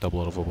very good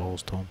doubler of the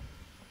balls, Tom.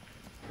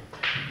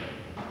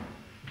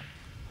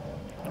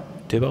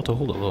 Do well to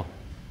hold it though.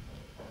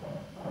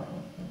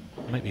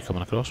 Might be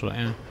coming across with it,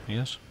 yeah, he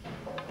is.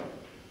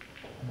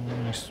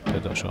 He's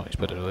played that shot, he's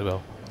played it really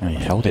well. Yeah, he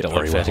held it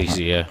very well.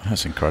 Easy, yeah.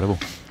 That's incredible.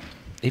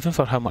 Even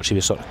for how much he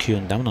was sort of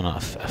queuing down on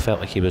it, I felt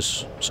like he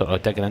was sort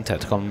of digging into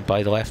it to come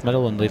by the left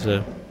middle and leave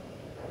the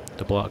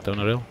black down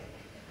the rail.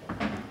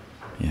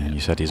 Yeah, and you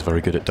said he's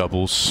very good at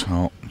doubles.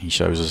 Well, he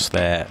shows us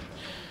there.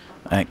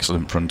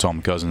 Excellent from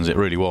Tom Cousins, it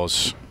really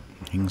was.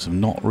 Things have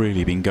not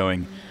really been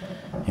going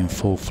in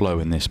full flow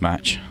in this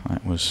match.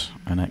 That was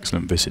an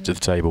excellent visit to the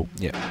table.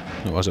 Yeah,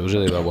 it was. It was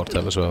really well worked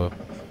out as well.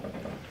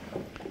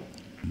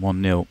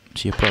 1-0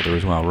 to your brother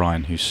as well,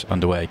 Ryan, who's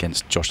underway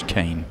against Josh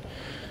Kane.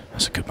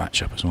 That's a good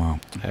matchup as well.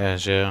 It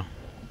is, yeah.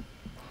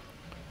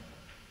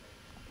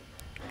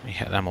 He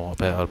hit them a lot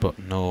better, but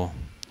no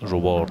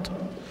reward.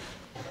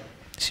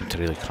 Seemed to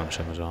really crunch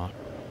him as well.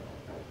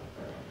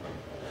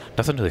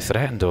 Nothing really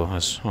threatened though,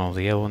 as well,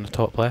 the yellow on the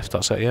top left,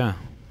 that's it, yeah.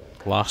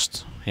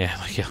 Last, yeah,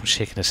 like I'm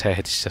shaking his head,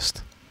 it's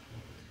just...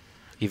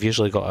 You've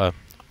usually got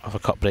of a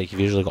cut break,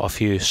 you've usually got a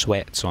few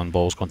sweats on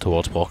balls going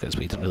towards pockets,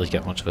 but you didn't really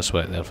get much of a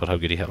sweat there for how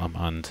good he hit them,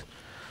 and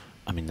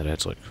I mean the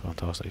reds look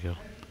fantastic here.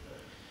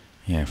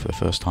 Yeah, for the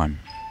first time,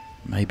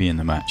 maybe in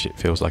the match, it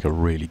feels like a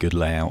really good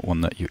layout,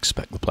 one that you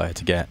expect the player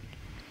to get.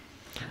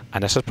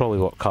 And this is probably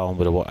what Callum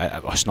would have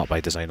wanted. It's not by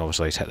design,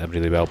 obviously, he's hit them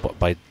really well, but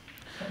by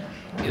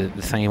the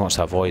thing he wants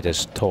to avoid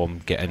is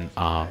Tom getting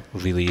a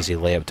really easy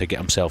layout to get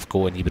himself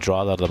going. He would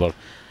rather there were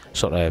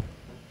sort of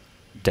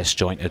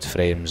disjointed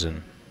frames,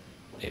 and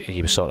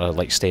he was sort of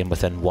like staying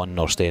within one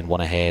or staying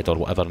one ahead or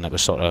whatever, and it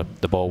was sort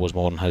of the ball was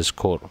more in his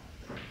court.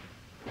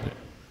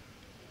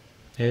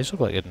 Yeah, this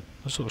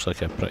looks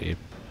like a pretty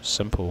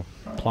simple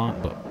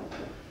plant, but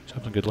he's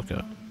having a good look at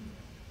it.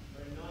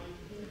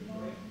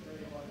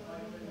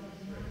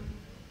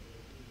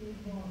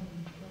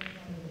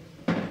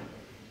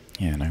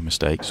 Yeah, no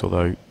mistakes,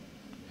 although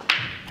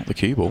not the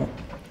cue ball.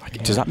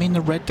 Does that mean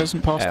the red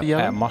doesn't pass the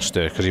yellow? It must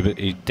do, because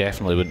he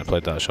definitely wouldn't have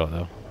played that shot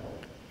though.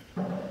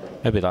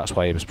 Maybe that's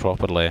why he was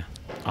properly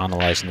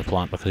analysing the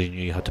plant, because he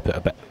knew you had to put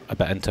a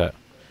bit into it.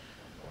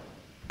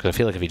 Because I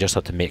feel like if he just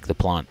had to make the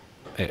plant,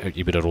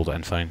 he would have rolled it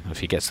in fine. If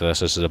he gets to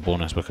this is a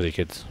bonus, because he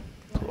could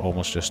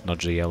almost just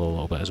nudge the yellow a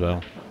little bit as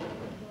well.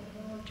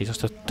 He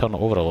just has to turn it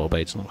over a little bit,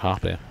 he's not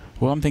happy.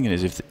 Well, I'm thinking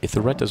is if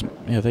the red doesn't,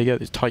 you know, they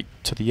get it tight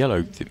to the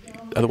yellow.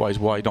 Otherwise,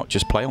 why not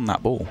just play on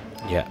that ball?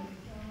 Yeah.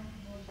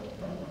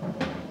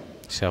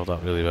 He's held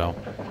up really well.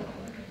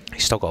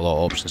 He's still got a lot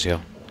of options here.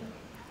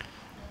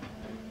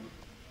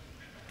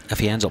 If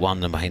he ends up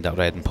landing behind that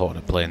red and potting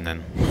it playing,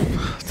 then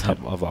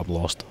I've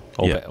lost.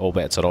 All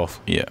bets are off.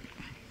 Yeah.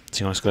 Is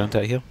he going to scrounge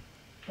it here?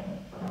 I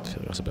feel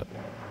like that's a bit.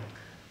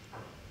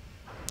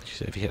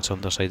 If he hits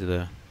underside of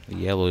the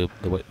yellow,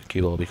 the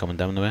cue will be coming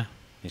down the way.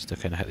 He needs to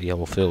kind of hit the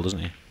yellow full, doesn't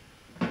he?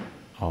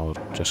 Or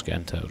just get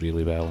into it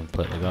really well and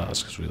play it like that.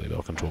 That's really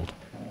well controlled.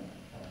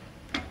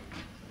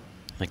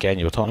 Again,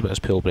 you were talking about his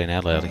pool brain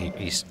earlier.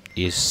 He's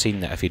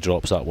seen that if he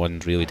drops that one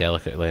really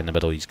delicately in the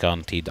middle, he's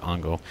guaranteed the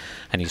angle,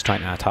 and he's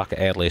trying to attack it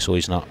early, so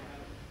he's not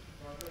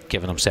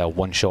giving himself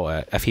one shot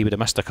at it. If he would have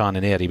missed a can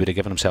in air, he would have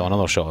given himself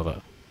another shot of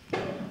it.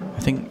 I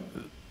think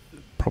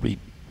probably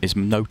is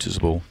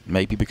noticeable,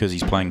 maybe because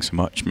he's playing so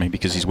much, maybe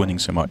because he's winning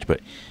so much, but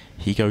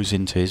he goes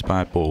into his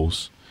bad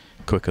balls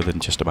quicker than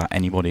just about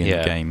anybody in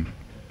the game.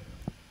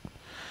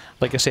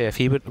 Like I say, if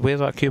he would, where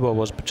that cue ball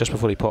was just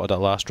before he potted that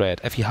last red,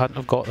 if he hadn't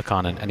have got the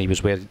cannon and he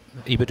was where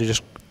he would have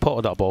just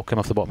potted that ball, came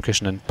off the bottom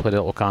cushion and played a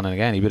little cannon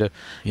again, he would have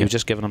he was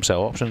just giving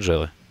himself options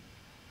really.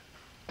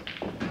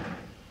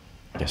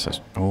 Yes, that's,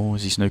 oh,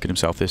 is he snooking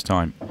himself this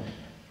time?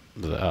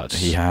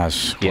 He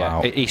has. Yeah,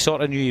 wow. He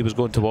sort of knew he was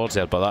going towards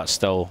there, but that's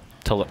still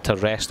to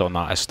rest on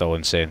that is still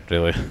insane,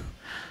 really.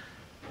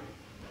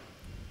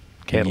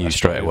 He knew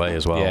straight away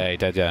as well. Yeah, he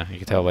did. Yeah, you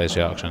could tell by his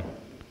reaction.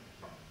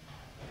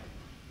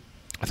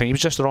 I think he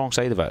was just the wrong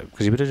side of it,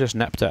 because he would have just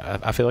nipped it.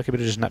 I feel like he would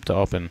have just nipped it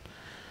up and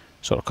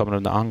sort of coming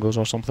around the angles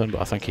or something, but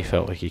I think he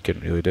felt like he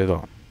couldn't really do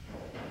that.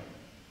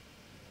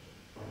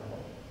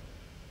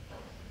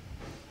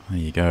 There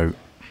you go.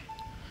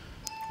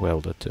 Well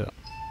did to it.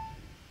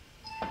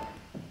 It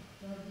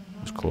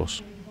was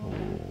close.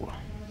 Ooh.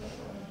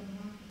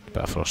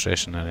 Bit of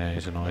frustration there, yeah,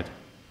 he's annoyed.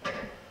 You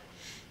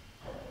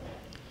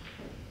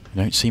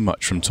don't see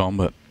much from Tom,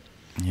 but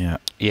yeah,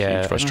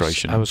 huge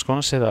frustration. I was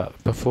going to say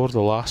that before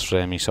the last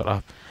frame, he sort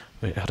of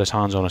had his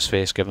hands on his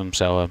face, giving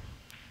himself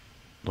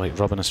a, like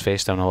rubbing his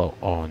face down a little.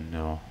 Oh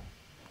no!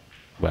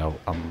 Well,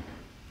 I'm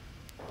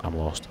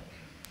lost.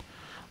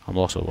 I'm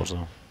lost. It was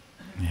though.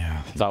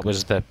 Yeah, that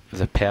was the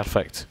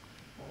perfect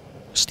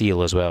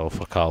steal as well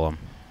for Callum.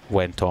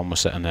 When Tom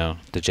was sitting there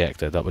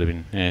dejected, that would have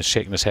been. Yeah, he's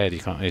shaking his head. He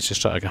can't. He's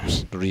just trying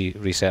to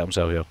reset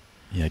himself here.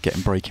 Yeah, get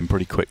him breaking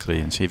pretty quickly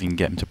and see if you can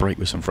get him to break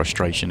with some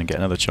frustration and get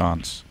another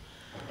chance.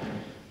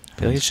 I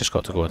feel like he's just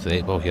got to go into the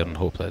 8 ball here and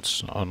hope that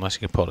it's, unless he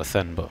can pot it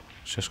thin, but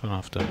it's just going to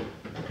have to.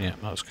 Yeah,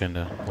 that's kind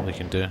of all he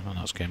can do, and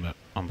that's kind of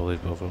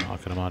unbelievable from what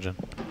I can imagine.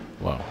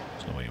 Wow,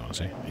 that's not what you want to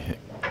say. Yeah,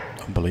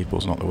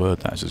 unbelievable's not the word.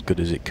 That's as good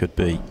as it could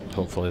be.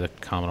 Hopefully the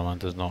cameraman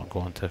does not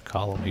go into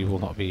Callum. He will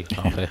not be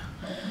happy.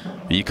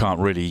 But you can't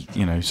really,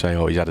 you know, say,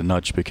 oh, he's had a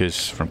nudge,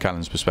 because from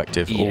Callum's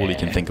perspective, all he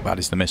can think about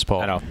is the missed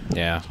pot. I know.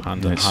 Yeah,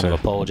 and an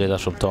apology there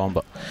from Tom,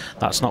 but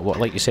that's not what,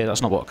 like you say,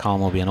 that's not what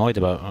Callum will be annoyed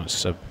about.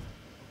 It's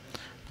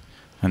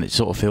and it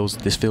sort of feels,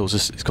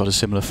 it's got a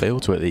similar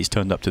feel to it. He's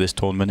turned up to this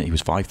tournament, he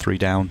was 5-3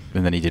 down,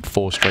 and then he did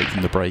 4 straight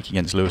from the break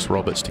against Lewis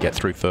Roberts to get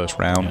through first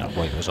round. Yeah,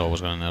 White was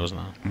always going in there, wasn't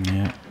it?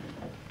 Yeah.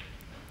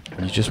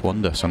 And you just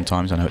wonder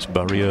sometimes, I know it's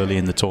very early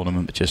in the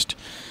tournament, but just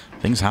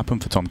things happen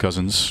for Tom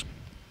Cousins.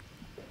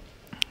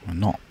 And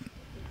not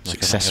Like,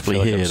 successfully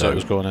I feel like here, so though. it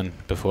was going in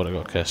before it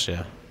got kissed,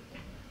 yeah.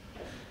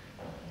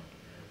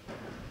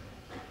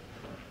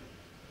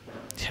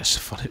 Yeah, it's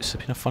funny. It's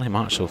been a funny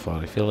match so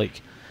far. I feel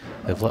like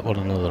they've let one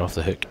another off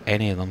the hook.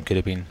 Any of them could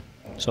have been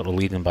sort of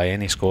leading by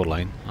any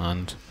scoreline,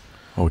 and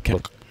Well, we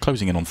kept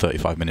closing in on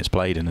 35 minutes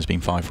played, and there's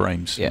been 5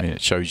 frames. Yeah. I mean,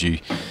 it shows you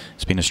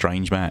it's been a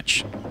strange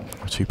match.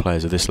 2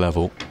 players of this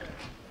level.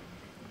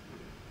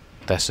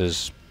 this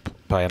is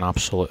by an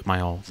absolute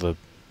mile the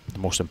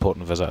most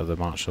important visit of the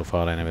match so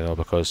far, anyway. Though,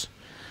 because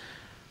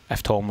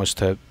if Tom was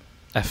to,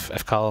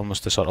 if Callum was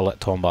to sort of let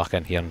Tom back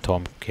in here, and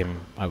Tom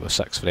came out with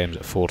 6 frames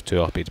at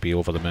 4-2 up, he'd be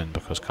over the moon,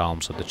 because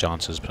Callum's had the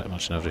chances pretty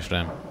much in every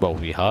frame. Well,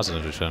 he has in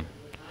every frame,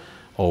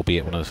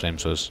 albeit one of the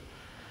frames was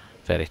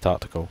very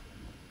tactical.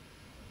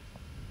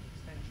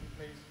 Extension,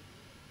 please.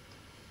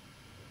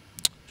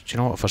 Do you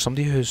know what? For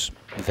somebody who's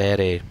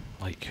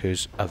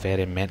who's a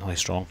very mentally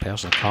strong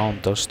person, Callum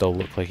does still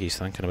look like he's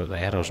thinking about the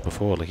errors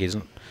before. Like, he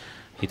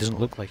doesn't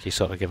look like he's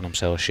sort of giving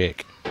himself a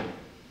shake.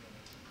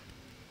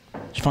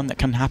 Do you find that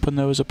can happen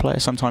though as a player?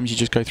 Sometimes you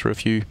just go through a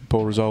few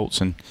poor results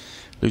and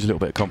lose a little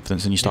bit of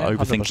confidence, and you start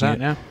overthinking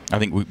it. Yeah. I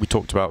think we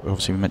talked about,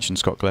 obviously we mentioned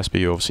Scott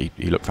Gillespie. Obviously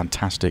he looked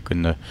fantastic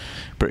in the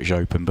British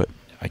Open, but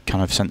I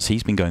kind of sense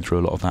he's been going through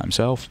a lot of that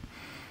himself.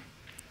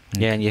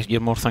 Yeah, and you're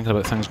more thinking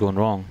about things going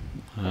wrong.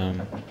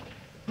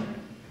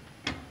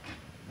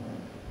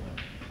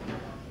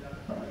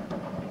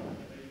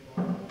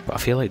 But I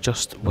feel like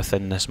just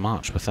within this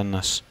match, within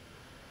this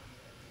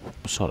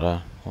sort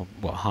of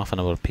half an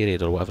hour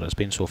period or whatever it's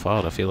been so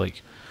far, I feel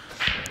like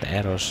the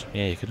errors,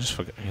 yeah, you can just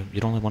forget.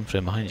 You're only 1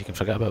 frame behind, you can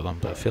forget about them.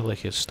 But I feel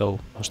like they're still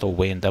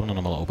weighing down on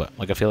him a little bit.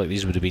 Like, I feel like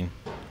these would have been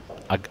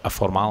a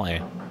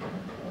formality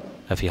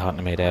if he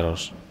hadn't made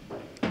errors.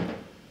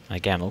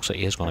 Again, it looks like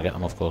he is going to get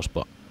them, of course,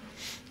 but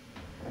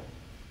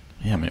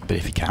Yeah, I mean, but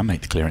if he can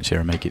make the clearance here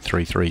and make it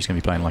 3-3, he's going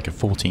to be playing like a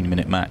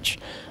 14-minute match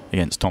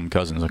against Tom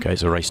Cousins. Okay,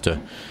 it's a race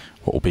to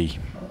what will be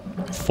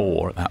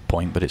 4 at that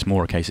point, but it's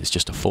more a case it's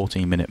just a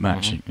 14-minute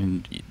match.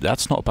 And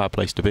that's not a bad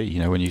place to be, you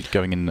know, when you're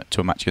going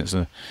into a match against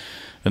the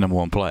number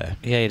 1 player.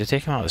 yeah, you'd have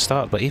taken him out at the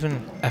start. But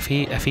even if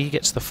he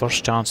gets the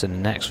first chance in the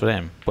next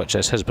frame, which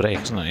is his break,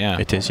 isn't it? Yeah,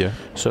 It is, yeah.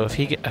 So if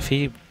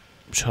he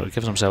sort of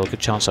gives himself a good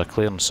chance at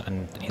clearance,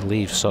 and he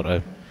leaves sort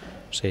of,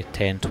 say,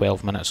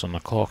 10-12 minutes on the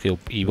clock,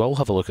 he will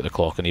have a look at the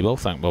clock, and he will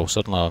think, well,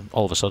 suddenly,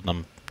 all of a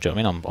sudden, do you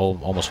know what I mean? I'm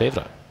almost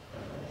favourite.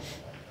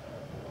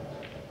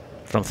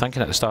 From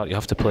thinking at the start you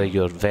have to play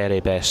your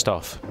very best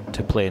stuff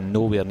to playing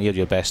nowhere near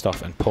your best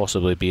stuff and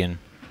possibly being,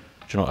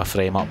 do you know, a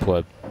frame up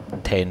with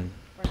 10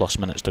 plus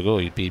minutes to go,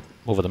 you'd be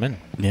over the moon.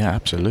 Yeah,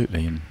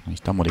 absolutely. And he's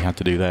done what he had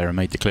to do there and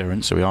made the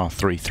clearance, so we are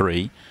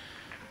 3-3.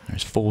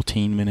 There's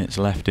 14 minutes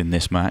left in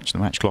this match. The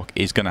match clock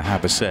is going to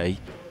have a say.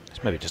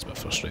 It's maybe just a bit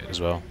frustrated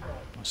as well.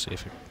 Let's see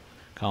if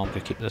Callum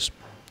could keep this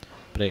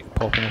break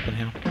popping open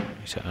here.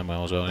 He's hitting him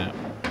well as well, yeah.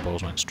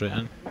 Balls went straight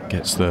in.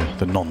 Gets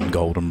the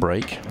non-golden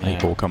break. Yeah.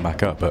 8 ball come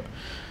back up, but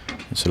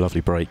it's a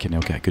lovely break and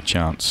he'll get a good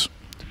chance.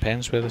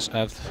 Depends where this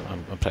I'm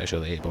pretty sure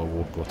the 8 ball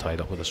won't go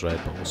tied up with this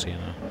red, but we'll see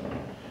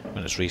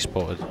when it's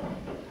respotted.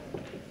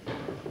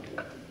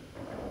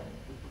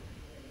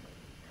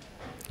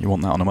 You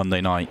want that on a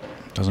Monday night.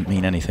 Doesn't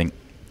mean anything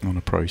on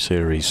a Pro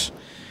Series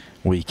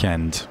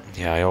weekend.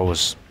 Yeah, I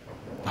always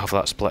have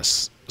that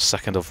split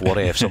second of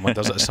worry if someone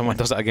does it. If someone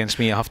does it against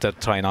me, I have to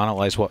try and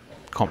analyse what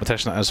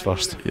competition it is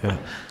first. Yeah.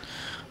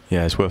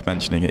 Yeah, it's worth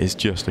mentioning. It is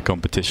just a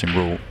competition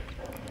rule.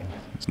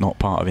 It's not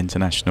part of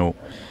international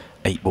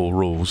 8-ball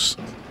rules.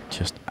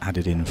 Just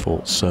added in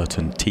for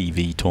certain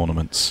TV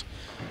tournaments.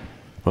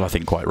 Well, I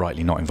think quite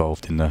rightly not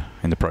involved in the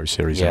Pro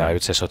Series. Yeah, I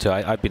would say so too.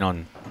 I've been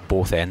on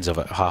both ends of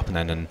it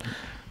happening, and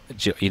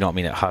you know what I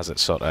mean. It has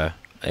its sort of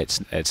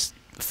it's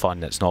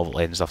fun, it's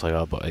novelty and stuff like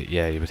that. But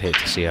yeah, you would hate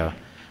to see an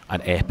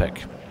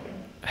epic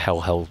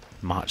hill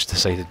match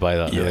decided by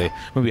that. Yeah. Really,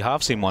 I mean, we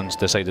have seen ones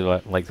decided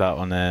like that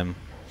on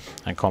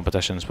in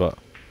competitions, but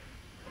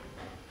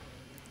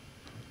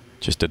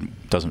just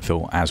doesn't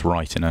feel as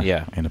right in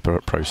a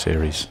pro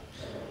Series.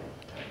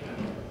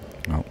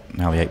 Well,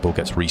 now the 8-ball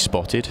gets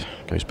respotted,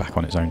 goes back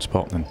on its own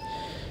spot, and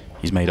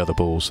he's made other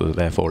balls, so that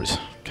therefore it's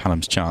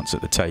Callum's chance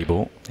at the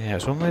table. Yeah,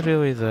 it's only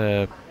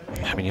really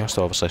I mean, you have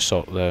to obviously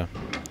sort the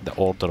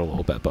order a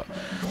little bit, but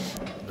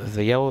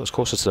the yellow that's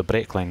closest to the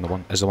break line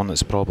is the one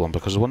that's the problem,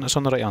 because the one that's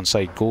on the right hand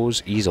side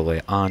goes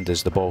easily and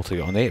is the ball to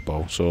get on the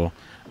 8-ball, so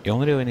he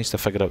only really needs to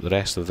figure out the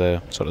rest of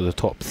the sort of the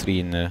top 3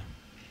 in the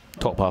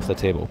top half of the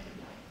table.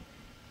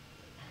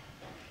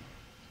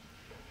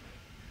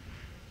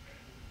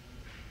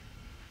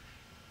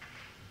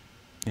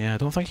 Yeah, I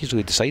don't think he's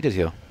really decided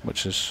here,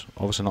 which is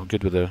obviously not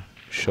good with the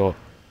shot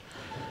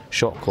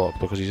clock,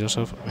 because he's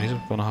going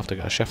to have to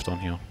get a shift on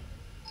here.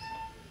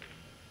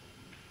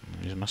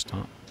 He's missed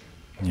that.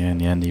 Yeah, in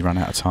the end he ran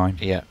out of time.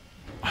 Yeah,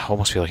 I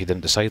almost feel like he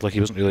didn't decide, like he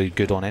wasn't really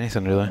good on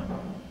anything really.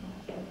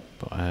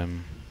 But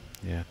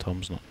yeah,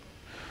 Tom's not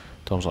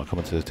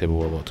coming to the table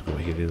with a lot to go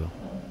here either.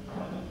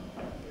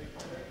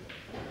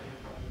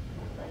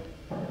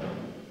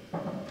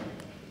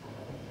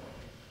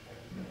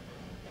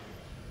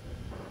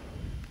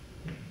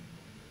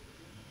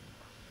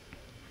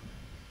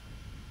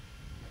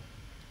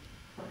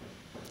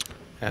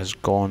 has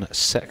gone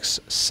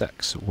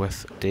 6-6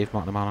 with Dave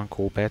McNamara and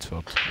Cole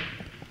Bedford.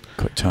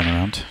 Quick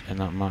turnaround in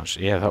that match.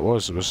 Yeah, it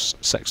was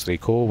 6-3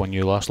 Cole when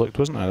you last looked,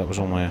 wasn't it? That was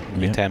only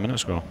maybe 10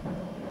 minutes ago.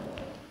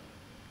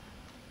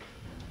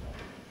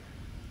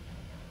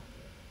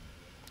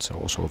 It's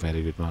also a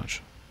very good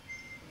match.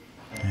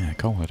 Yeah,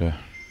 Cole had a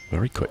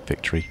very quick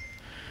victory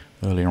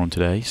earlier on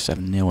today,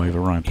 7-0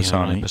 over Ryan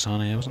Pisani. Yeah, Ryan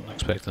Pisani, I wasn't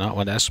expecting that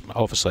one. That's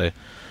obviously,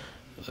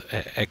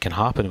 it can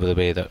happen with the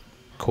way that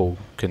Cole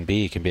can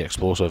be. He can be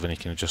explosive and he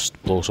can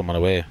just blow someone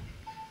away.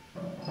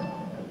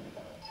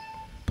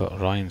 But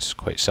Ryan's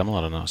quite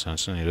similar in that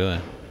sense, isn't he,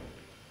 really?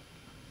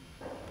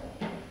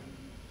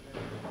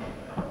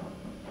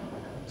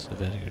 It's a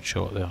very good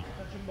shot there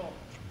from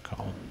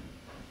Callum.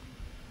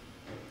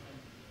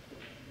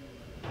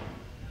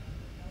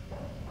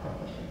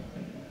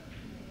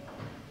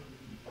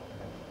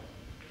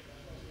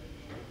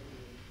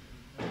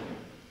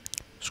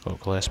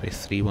 Scott Gillespie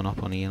 3-1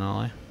 up on Ian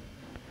Alley.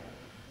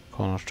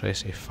 Connor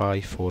Tracy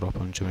 5-4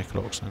 up on Jimmy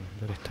Croxton.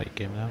 Very tight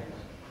game there.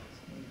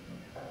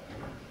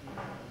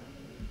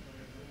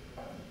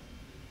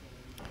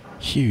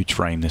 Huge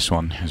frame this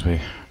one, as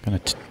we're going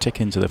to tick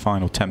into the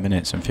final 10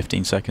 minutes and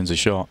 15 seconds a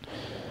shot.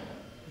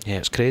 Yeah,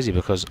 it's crazy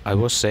because I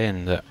was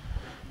saying that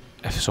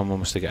if someone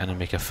was to get in and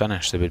make a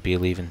finish, they would be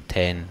leaving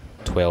 10,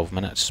 12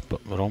 minutes,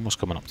 but we're almost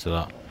coming up to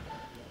that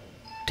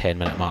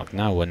 10-minute mark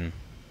now, and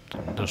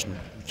there's, do you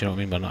know what I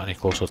mean? We're not any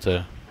closer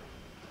to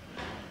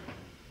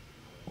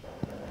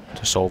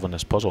solving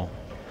this puzzle.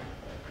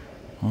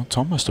 Well,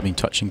 Tom must have been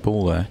touching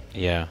ball there.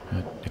 Yeah.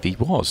 If he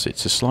was,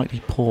 it's a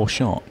slightly poor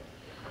shot.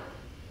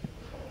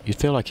 You'd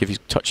feel like if he's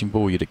touching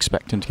ball, you'd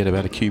expect him to get a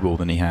better cue ball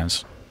than he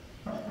has.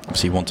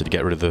 Obviously, he wanted to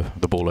get rid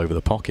of the ball over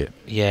the pocket.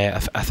 Yeah,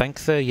 I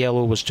think the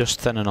yellow was just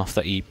thin enough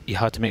that he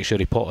had to make sure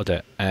he potted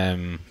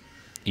it.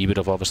 He would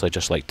have obviously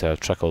just liked to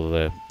trickle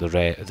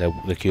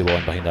the cue ball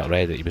in behind that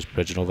red that he was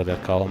bridging over there,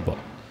 Callum, but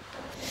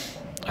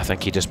I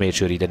think he just made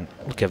sure he didn't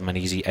give him an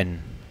easy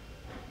in.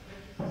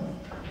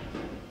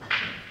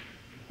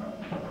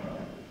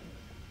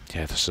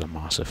 Yeah, this is a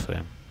massive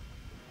frame.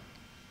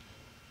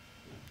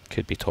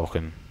 Could be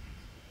talking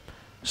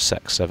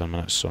 6-7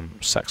 minutes,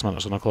 6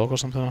 minutes on the clock or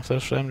something off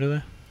this frame,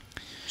 really.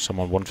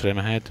 Someone one frame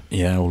ahead.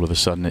 Yeah, all of a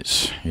sudden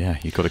it's, yeah,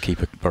 you've got to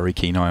keep a very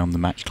keen eye on the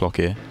match clock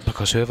here.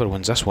 Because whoever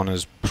wins this one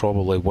is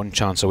probably one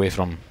chance away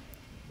from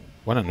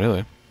winning,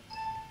 really.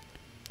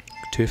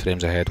 2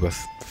 frames ahead with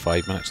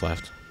 5 minutes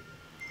left.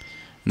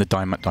 And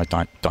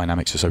the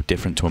dynamics are so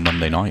different to a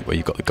Monday night where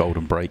you've got the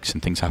golden breaks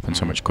and things happen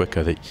so much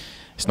quicker that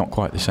it's not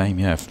quite the same.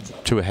 Yeah,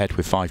 2 ahead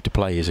with 5 to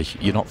play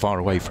you're not far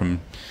away from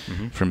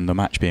the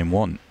match being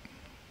won.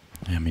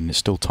 I mean, there's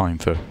still time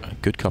for a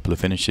good couple of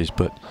finishes,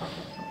 but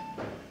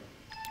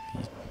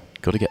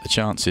you've got to get the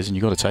chances and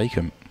you've got to take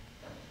them.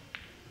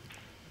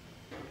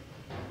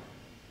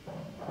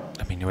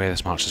 I mean, the way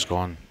this match has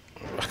gone,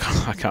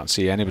 I can't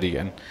see anybody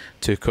getting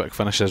 2 quick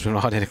finishes. We've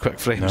not had any quick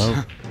frames.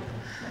 No.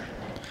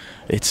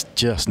 It's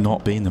just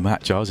not been the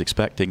match I was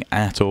expecting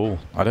at all.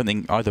 I don't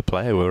think either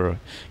player were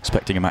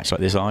expecting a match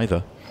like this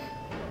either.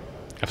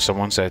 If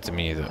someone said to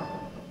me that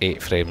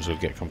 8 frames would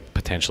get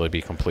potentially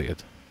be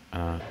completed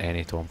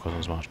any Tom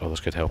Cousins match, this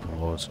could help him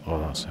loads.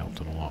 That's helped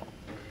him a lot.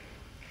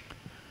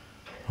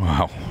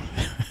 Wow,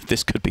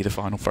 this could be the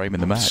final frame in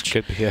the match. This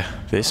could be, yeah.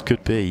 This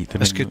could be.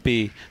 This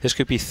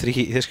could be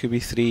 3. This could be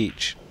 3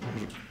 each.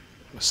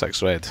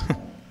 6 red.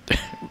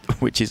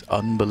 Which is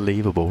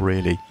unbelievable,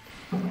 really.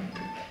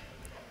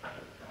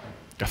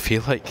 I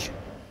feel like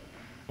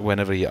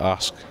whenever you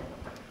ask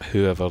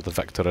whoever the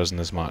victor is in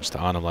this match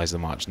to analyse the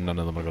match, none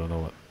of them are going to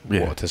know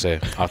what to say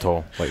at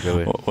all. Like,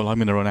 really. Well, I'm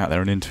going to run out there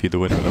and interview the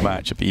winner of the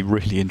match. It'd be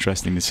really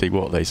interesting to see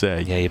what they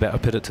say. Yeah, you better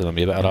put it to them.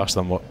 You better ask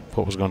them what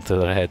was going through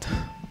their head.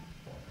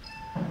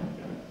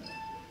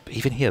 But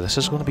even here, this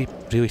is going to be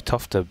really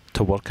tough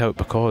to work out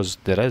because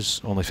there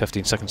is only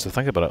 15 seconds to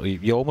think about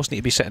it. You almost need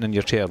to be sitting in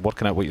your chair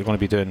working out what you're going to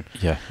be doing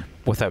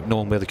without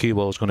knowing where the cue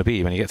ball is going to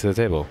be when you get to the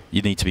table.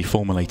 You need to be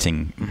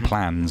formulating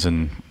plans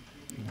and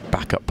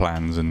backup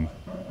plans and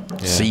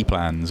C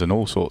plans and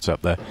all sorts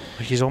up there.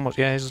 He's almost,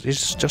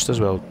 he's just as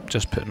well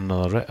just putting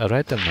a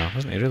red in there,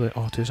 isn't he, really?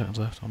 2 seconds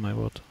left, oh my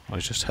word.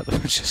 He's just hit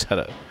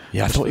it.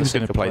 Yeah, I thought he was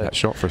going to play that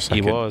shot for a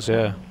second. He was,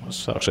 yeah. It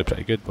was actually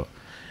pretty good, but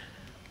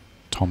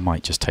Tom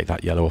might just take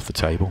that yellow off the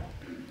table.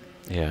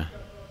 Yeah.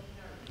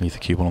 Leave the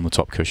cue ball on the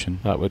top cushion.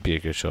 That would be a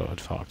good shot, in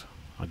fact.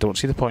 I don't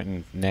see the point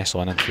in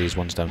nestling into these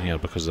ones down here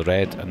because the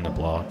red and the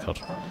black are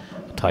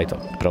tied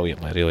up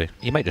brilliantly, really.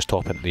 You might just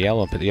top into the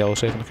yellow and put the yellow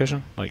safe on the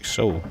cushion, like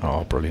so.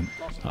 Oh, brilliant.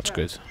 That's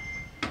good.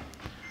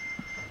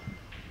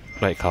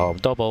 Right, Callum,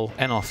 double,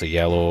 in off the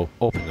yellow,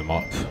 open them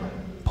up,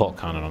 pot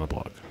cannon on the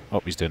block. Oh,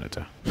 he's doing it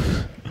too.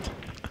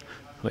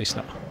 At least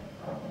not.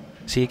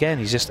 See, again,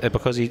 he's just,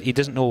 because he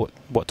doesn't know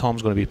what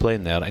Tom's going to be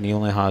playing there, and he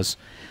only has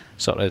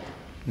sort of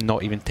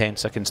not even 10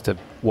 seconds to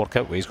work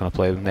out what he's going to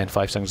play, and then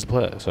 5 seconds to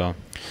play it, so.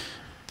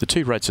 The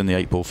 2 reds in the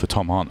 8 ball for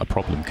Tom aren't a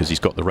problem because he's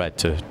got the red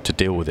to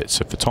deal with it.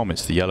 So for Tom,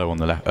 it's the yellow on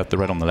the the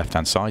red on the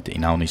left-hand side that he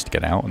now needs to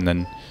get out, and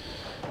then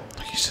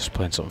he's just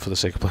playing something for the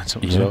sake of playing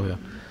something as well. Yeah.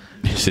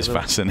 This is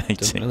fascinating.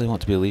 Doesn't really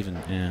want to be leaving.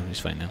 Yeah, he's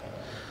fine now.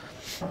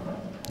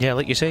 Yeah,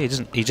 like you say, he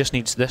doesn't. He just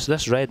needs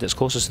this red that's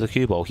closest to the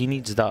cue ball. He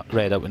needs that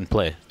red out in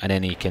play, and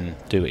then he can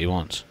do what he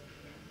wants.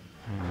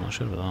 I'm not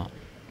sure about that,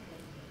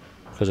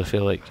 because I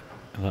feel like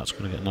that's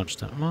going to get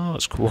nudged out. No,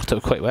 it's worked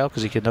out quite well,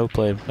 because he can now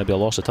play maybe a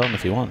loss of turn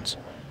if he wants.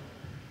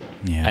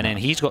 Yeah. And then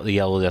he's got the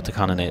yellow there to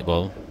cannonate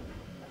ball.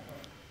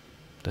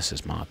 This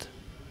is mad.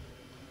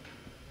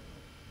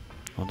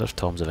 I wonder if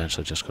Tom's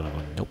eventually just going to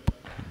go nope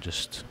and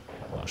just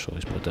not sure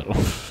he's put it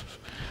off.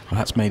 Well,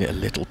 that's made it a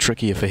little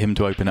trickier for him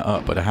to open it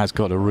up, but it has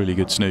got a really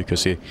good snooker,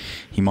 so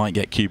he might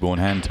get cue ball in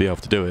hand to be able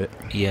to do it.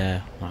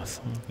 Yeah,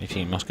 if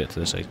he must get to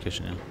the side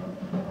cushion. Yeah.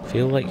 I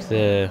feel like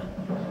the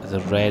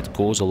red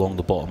goes along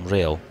the bottom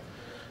rail,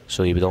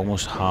 so he would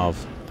almost have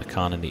the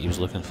cannon that he was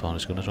looking for.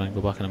 He's going to try and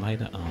go back and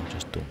behind it. Oh,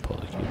 just don't put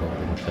the cue ball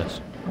over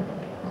this.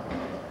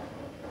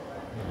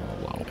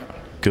 Oh, wow.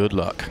 Good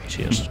luck.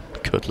 Cheers.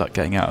 Good luck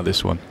getting out of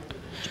this one.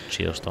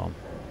 Cheers, Tom.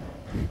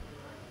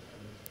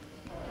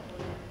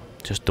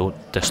 Just don't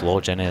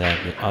dislodge any of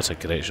them. That's a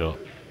great shot.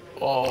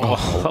 Oh,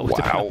 that would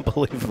have been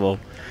unbelievable.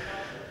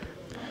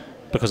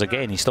 Because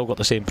again, he's still got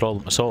the same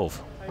problem to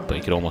solve, but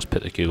he could almost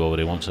put the cue ball where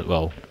he wants it.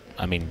 Well,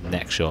 I mean,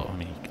 next shot, I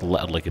mean, he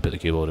literally could put the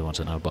cue ball where he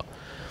wants it now, but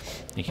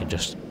he can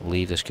just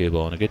leave this cue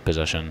ball in a good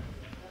position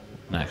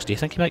next. Do you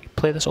think he might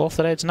play this off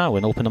the reds now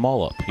and open them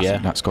all up? I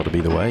think that's got to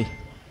be the way.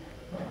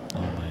 Oh,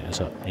 right, is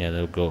it? Yeah,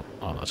 they'll go.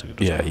 Oh, that's a good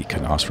result. Yeah, he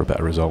couldn't ask for a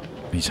better result.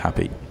 He's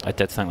happy. I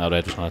did think that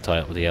red was going to tie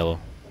up with the yellow.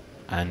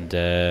 And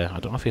I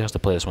don't know if he has to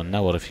play this one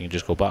now or if he can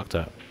just go back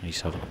to it.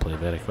 He's having to play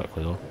very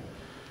quickly though.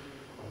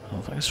 I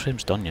don't think this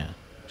frame's done yet.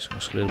 He's going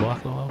to screw the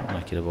black a little.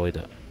 I could avoid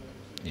it.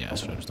 Yeah,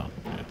 this frame's done.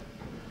 Yeah.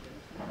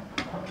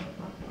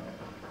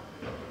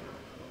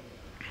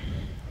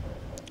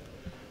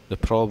 The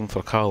problem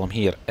for Callum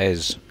here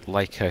is,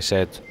 like I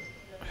said,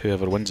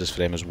 whoever wins this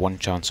frame is one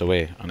chance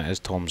away, and it is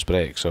Tom's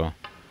break, so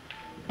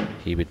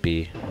he would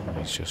be.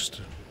 He's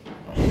just.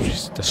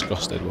 He's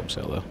disgusted with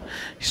himself there.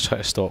 He's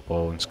trying to stop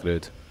ball and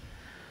screwed.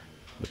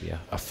 Maybe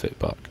a foot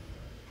back.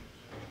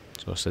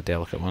 So it's a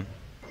delicate one.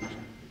 Yeah,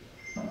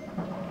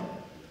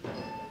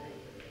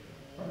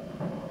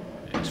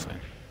 it's fine.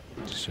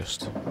 It's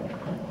just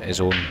his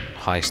own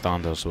high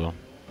standards well.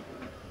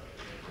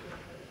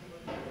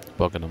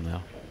 Bugging him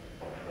there.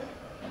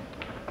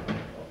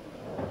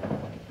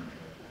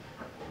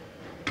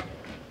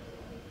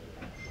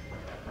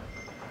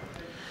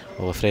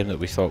 Well, the frame that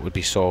we thought would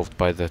be solved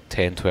by the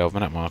 10-12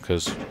 minute mark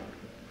is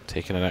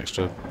taking an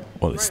extra.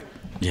 Well, it's,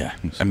 yeah,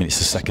 I mean, it's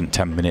the second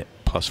 10-minute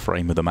plus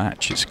frame of the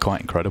match. It's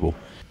quite incredible.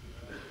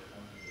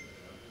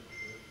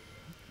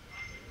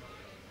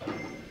 Oh,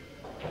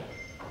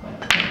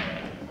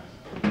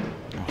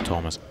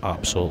 Tom has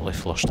absolutely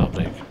flushed that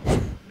break.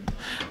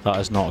 That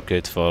is not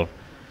good for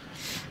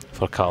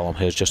Callum,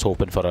 who's just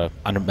hoping for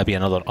maybe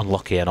another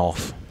unlucky and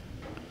off.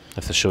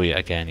 If they show you it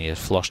again, he has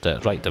flushed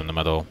it right down the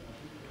middle.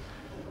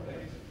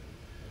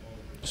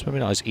 It's maybe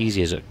not as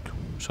easy as it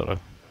sort of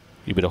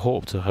you would have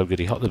hoped how good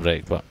he hit the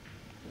break, but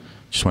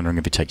just wondering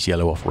if he takes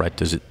yellow off red,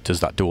 does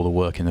that do all the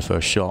work in the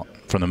first shot?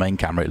 From the main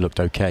camera it looked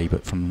okay,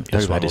 but from the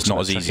overhead it's not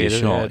as easy a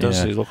shot. Yeah, it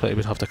does. It looked like he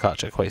would have to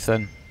catch it quite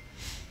thin.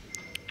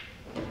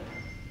 I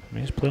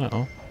mean, he's playing it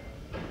all.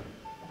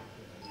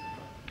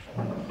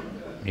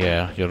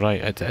 Yeah, you're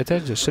right. It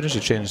did. As soon as you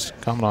changed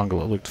camera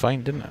angle, it looked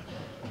fine, didn't it?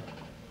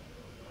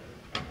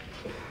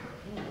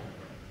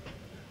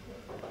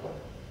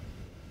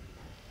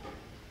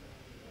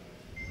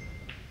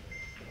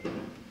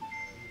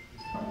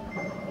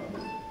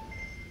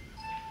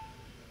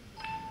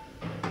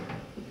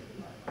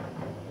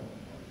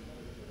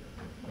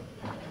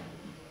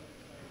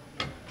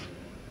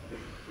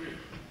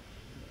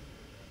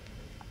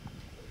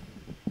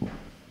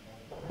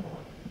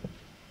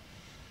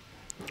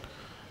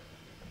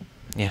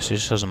 Yes, he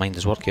just doesn't mind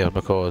his work here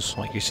because,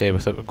 like you say,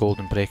 without a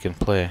golden break in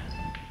play,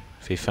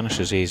 if he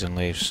finishes these and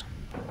leaves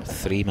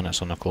 3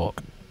 minutes on the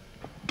clock,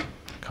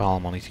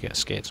 Callum will need to get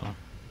skates on.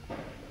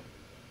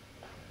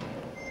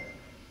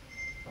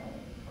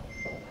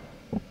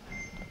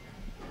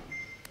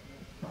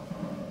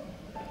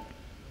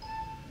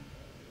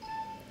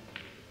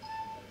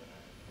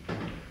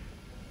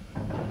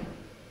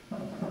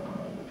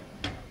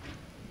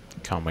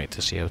 Can't wait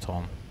to see how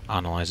Tom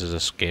analyses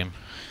this game.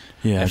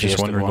 Yeah, I'm just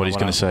wondering what he's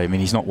going to say. I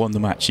mean, he's not won the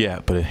match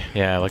yet, but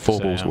yeah, like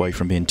 4 balls away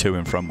from being 2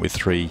 in front with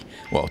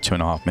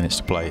 2.5 minutes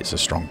to play. It's a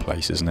strong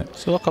place, isn't it?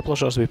 Still a couple of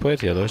shots to be played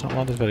here, though. He's not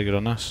landed very good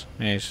on this.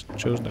 Yeah, he's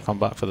chosen to come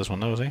back for this one,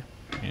 though, has he?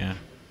 Yeah.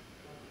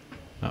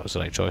 That was the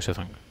right choice, I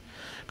think.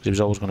 Because he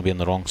was always going to be on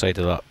the wrong side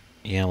of that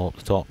yellow up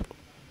the top.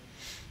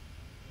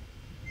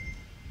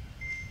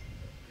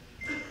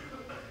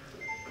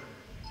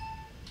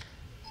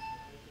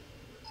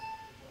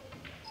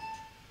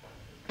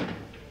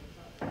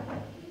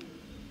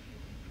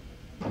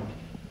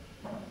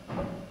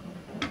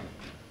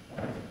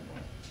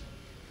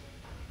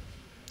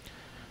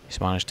 He's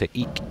managed to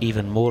eke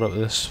even more out of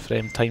this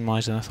frame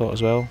time-wise than I thought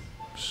as well.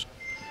 It's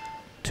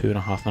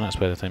 2.5 minutes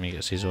by the time he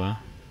gets his away.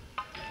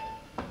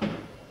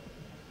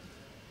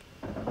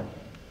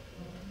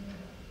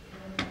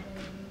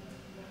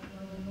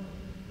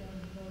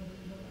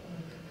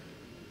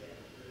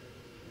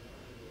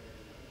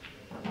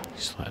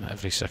 He's letting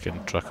every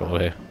second trickle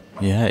away.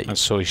 Yeah. And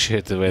so he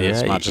should, the way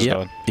this match is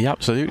going. He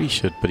absolutely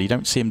should, but you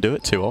don't see him do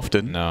it too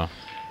often. No.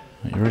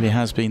 He really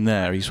has been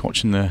there. He's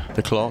watching the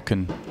clock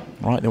and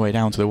right the way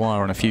down to the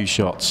wire on a few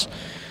shots.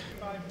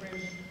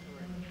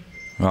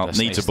 Well,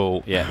 needs a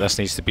ball. Yeah, this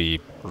needs to be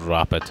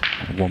rapid.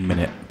 1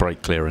 minute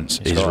break clearance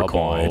is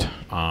required.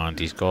 And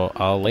he's got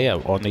a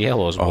layout on the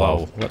yellows. Oh.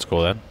 Wow, let's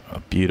go then.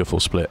 A beautiful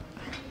split.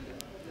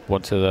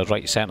 One to the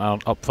right centre,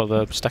 up for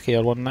the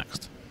stickier one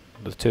next.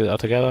 The two that are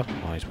together.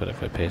 Oh, he's pretty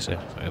quite pacey.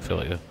 I feel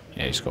like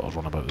yeah, he's got a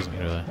run about, doesn't he,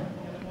 really?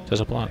 There's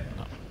a plan.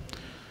 No.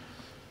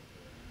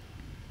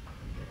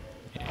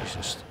 Yeah, he's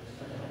just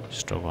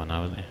struggling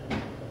now, isn't he?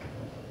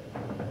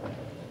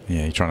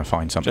 Yeah, you're trying to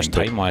find something. Just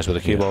time-wise with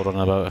the cue ball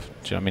running about. Do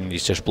you know what I mean?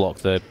 He's just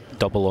blocked the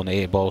double on the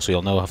 8 ball, so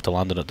he'll now have to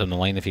land on it down the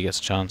line if he gets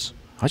a chance.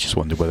 I just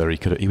wondered whether he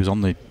could. He was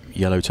on the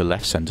yellow to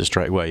left centre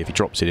straight away. If he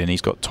drops it in,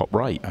 he's got top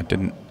right. I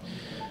didn't.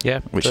 Yeah.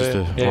 Which is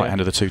the right hand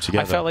of the two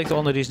together. I felt like the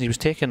only reason he was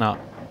taking that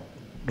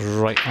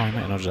right. Oh, he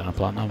might not have done a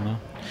platinum now.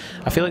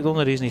 I feel like the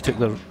only reason he took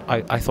the.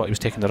 I thought he was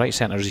taking the right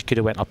centre is he could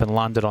have went up and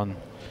landed on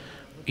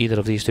either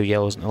of these two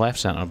yellows in the left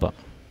centre, but.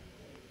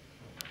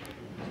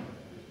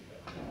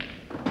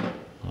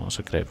 Oh, that's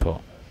a great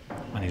pot.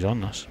 And he's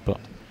on this, but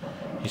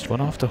he's going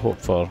to have to hope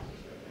for.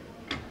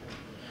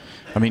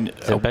 I mean,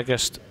 the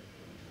biggest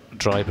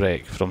dry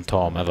break from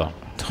Tom ever.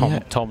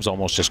 Tom's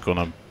almost just going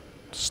to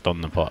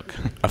stun the puck.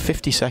 A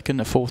 50-second,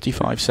 a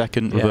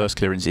 45-second reverse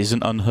clearance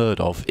isn't unheard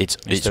of. It's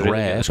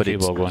rare, but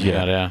it's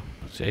yeah.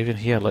 So even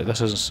here, like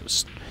this is,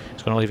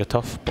 it's going to leave a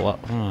tough.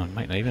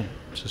 Might not even.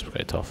 It's just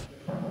quite tough.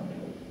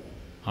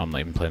 I'm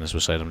not even playing this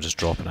with side. I'm just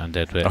dropping it in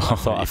dead weight.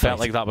 I felt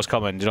like that was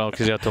coming, you know,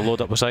 because he had to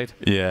load up with side.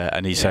 Yeah,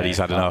 and he said he's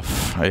had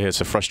enough.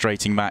 It's a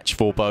frustrating match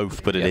for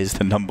both, but it is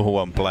the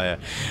 #1 player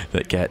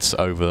that gets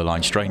over the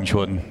line. Strange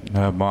one,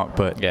 Mark,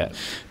 but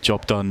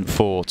job done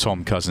for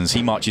Tom Cousins.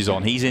 He marches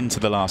on. He's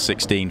into the last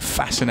 16.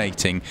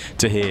 Fascinating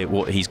to hear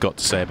what he's got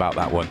to say about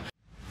that one.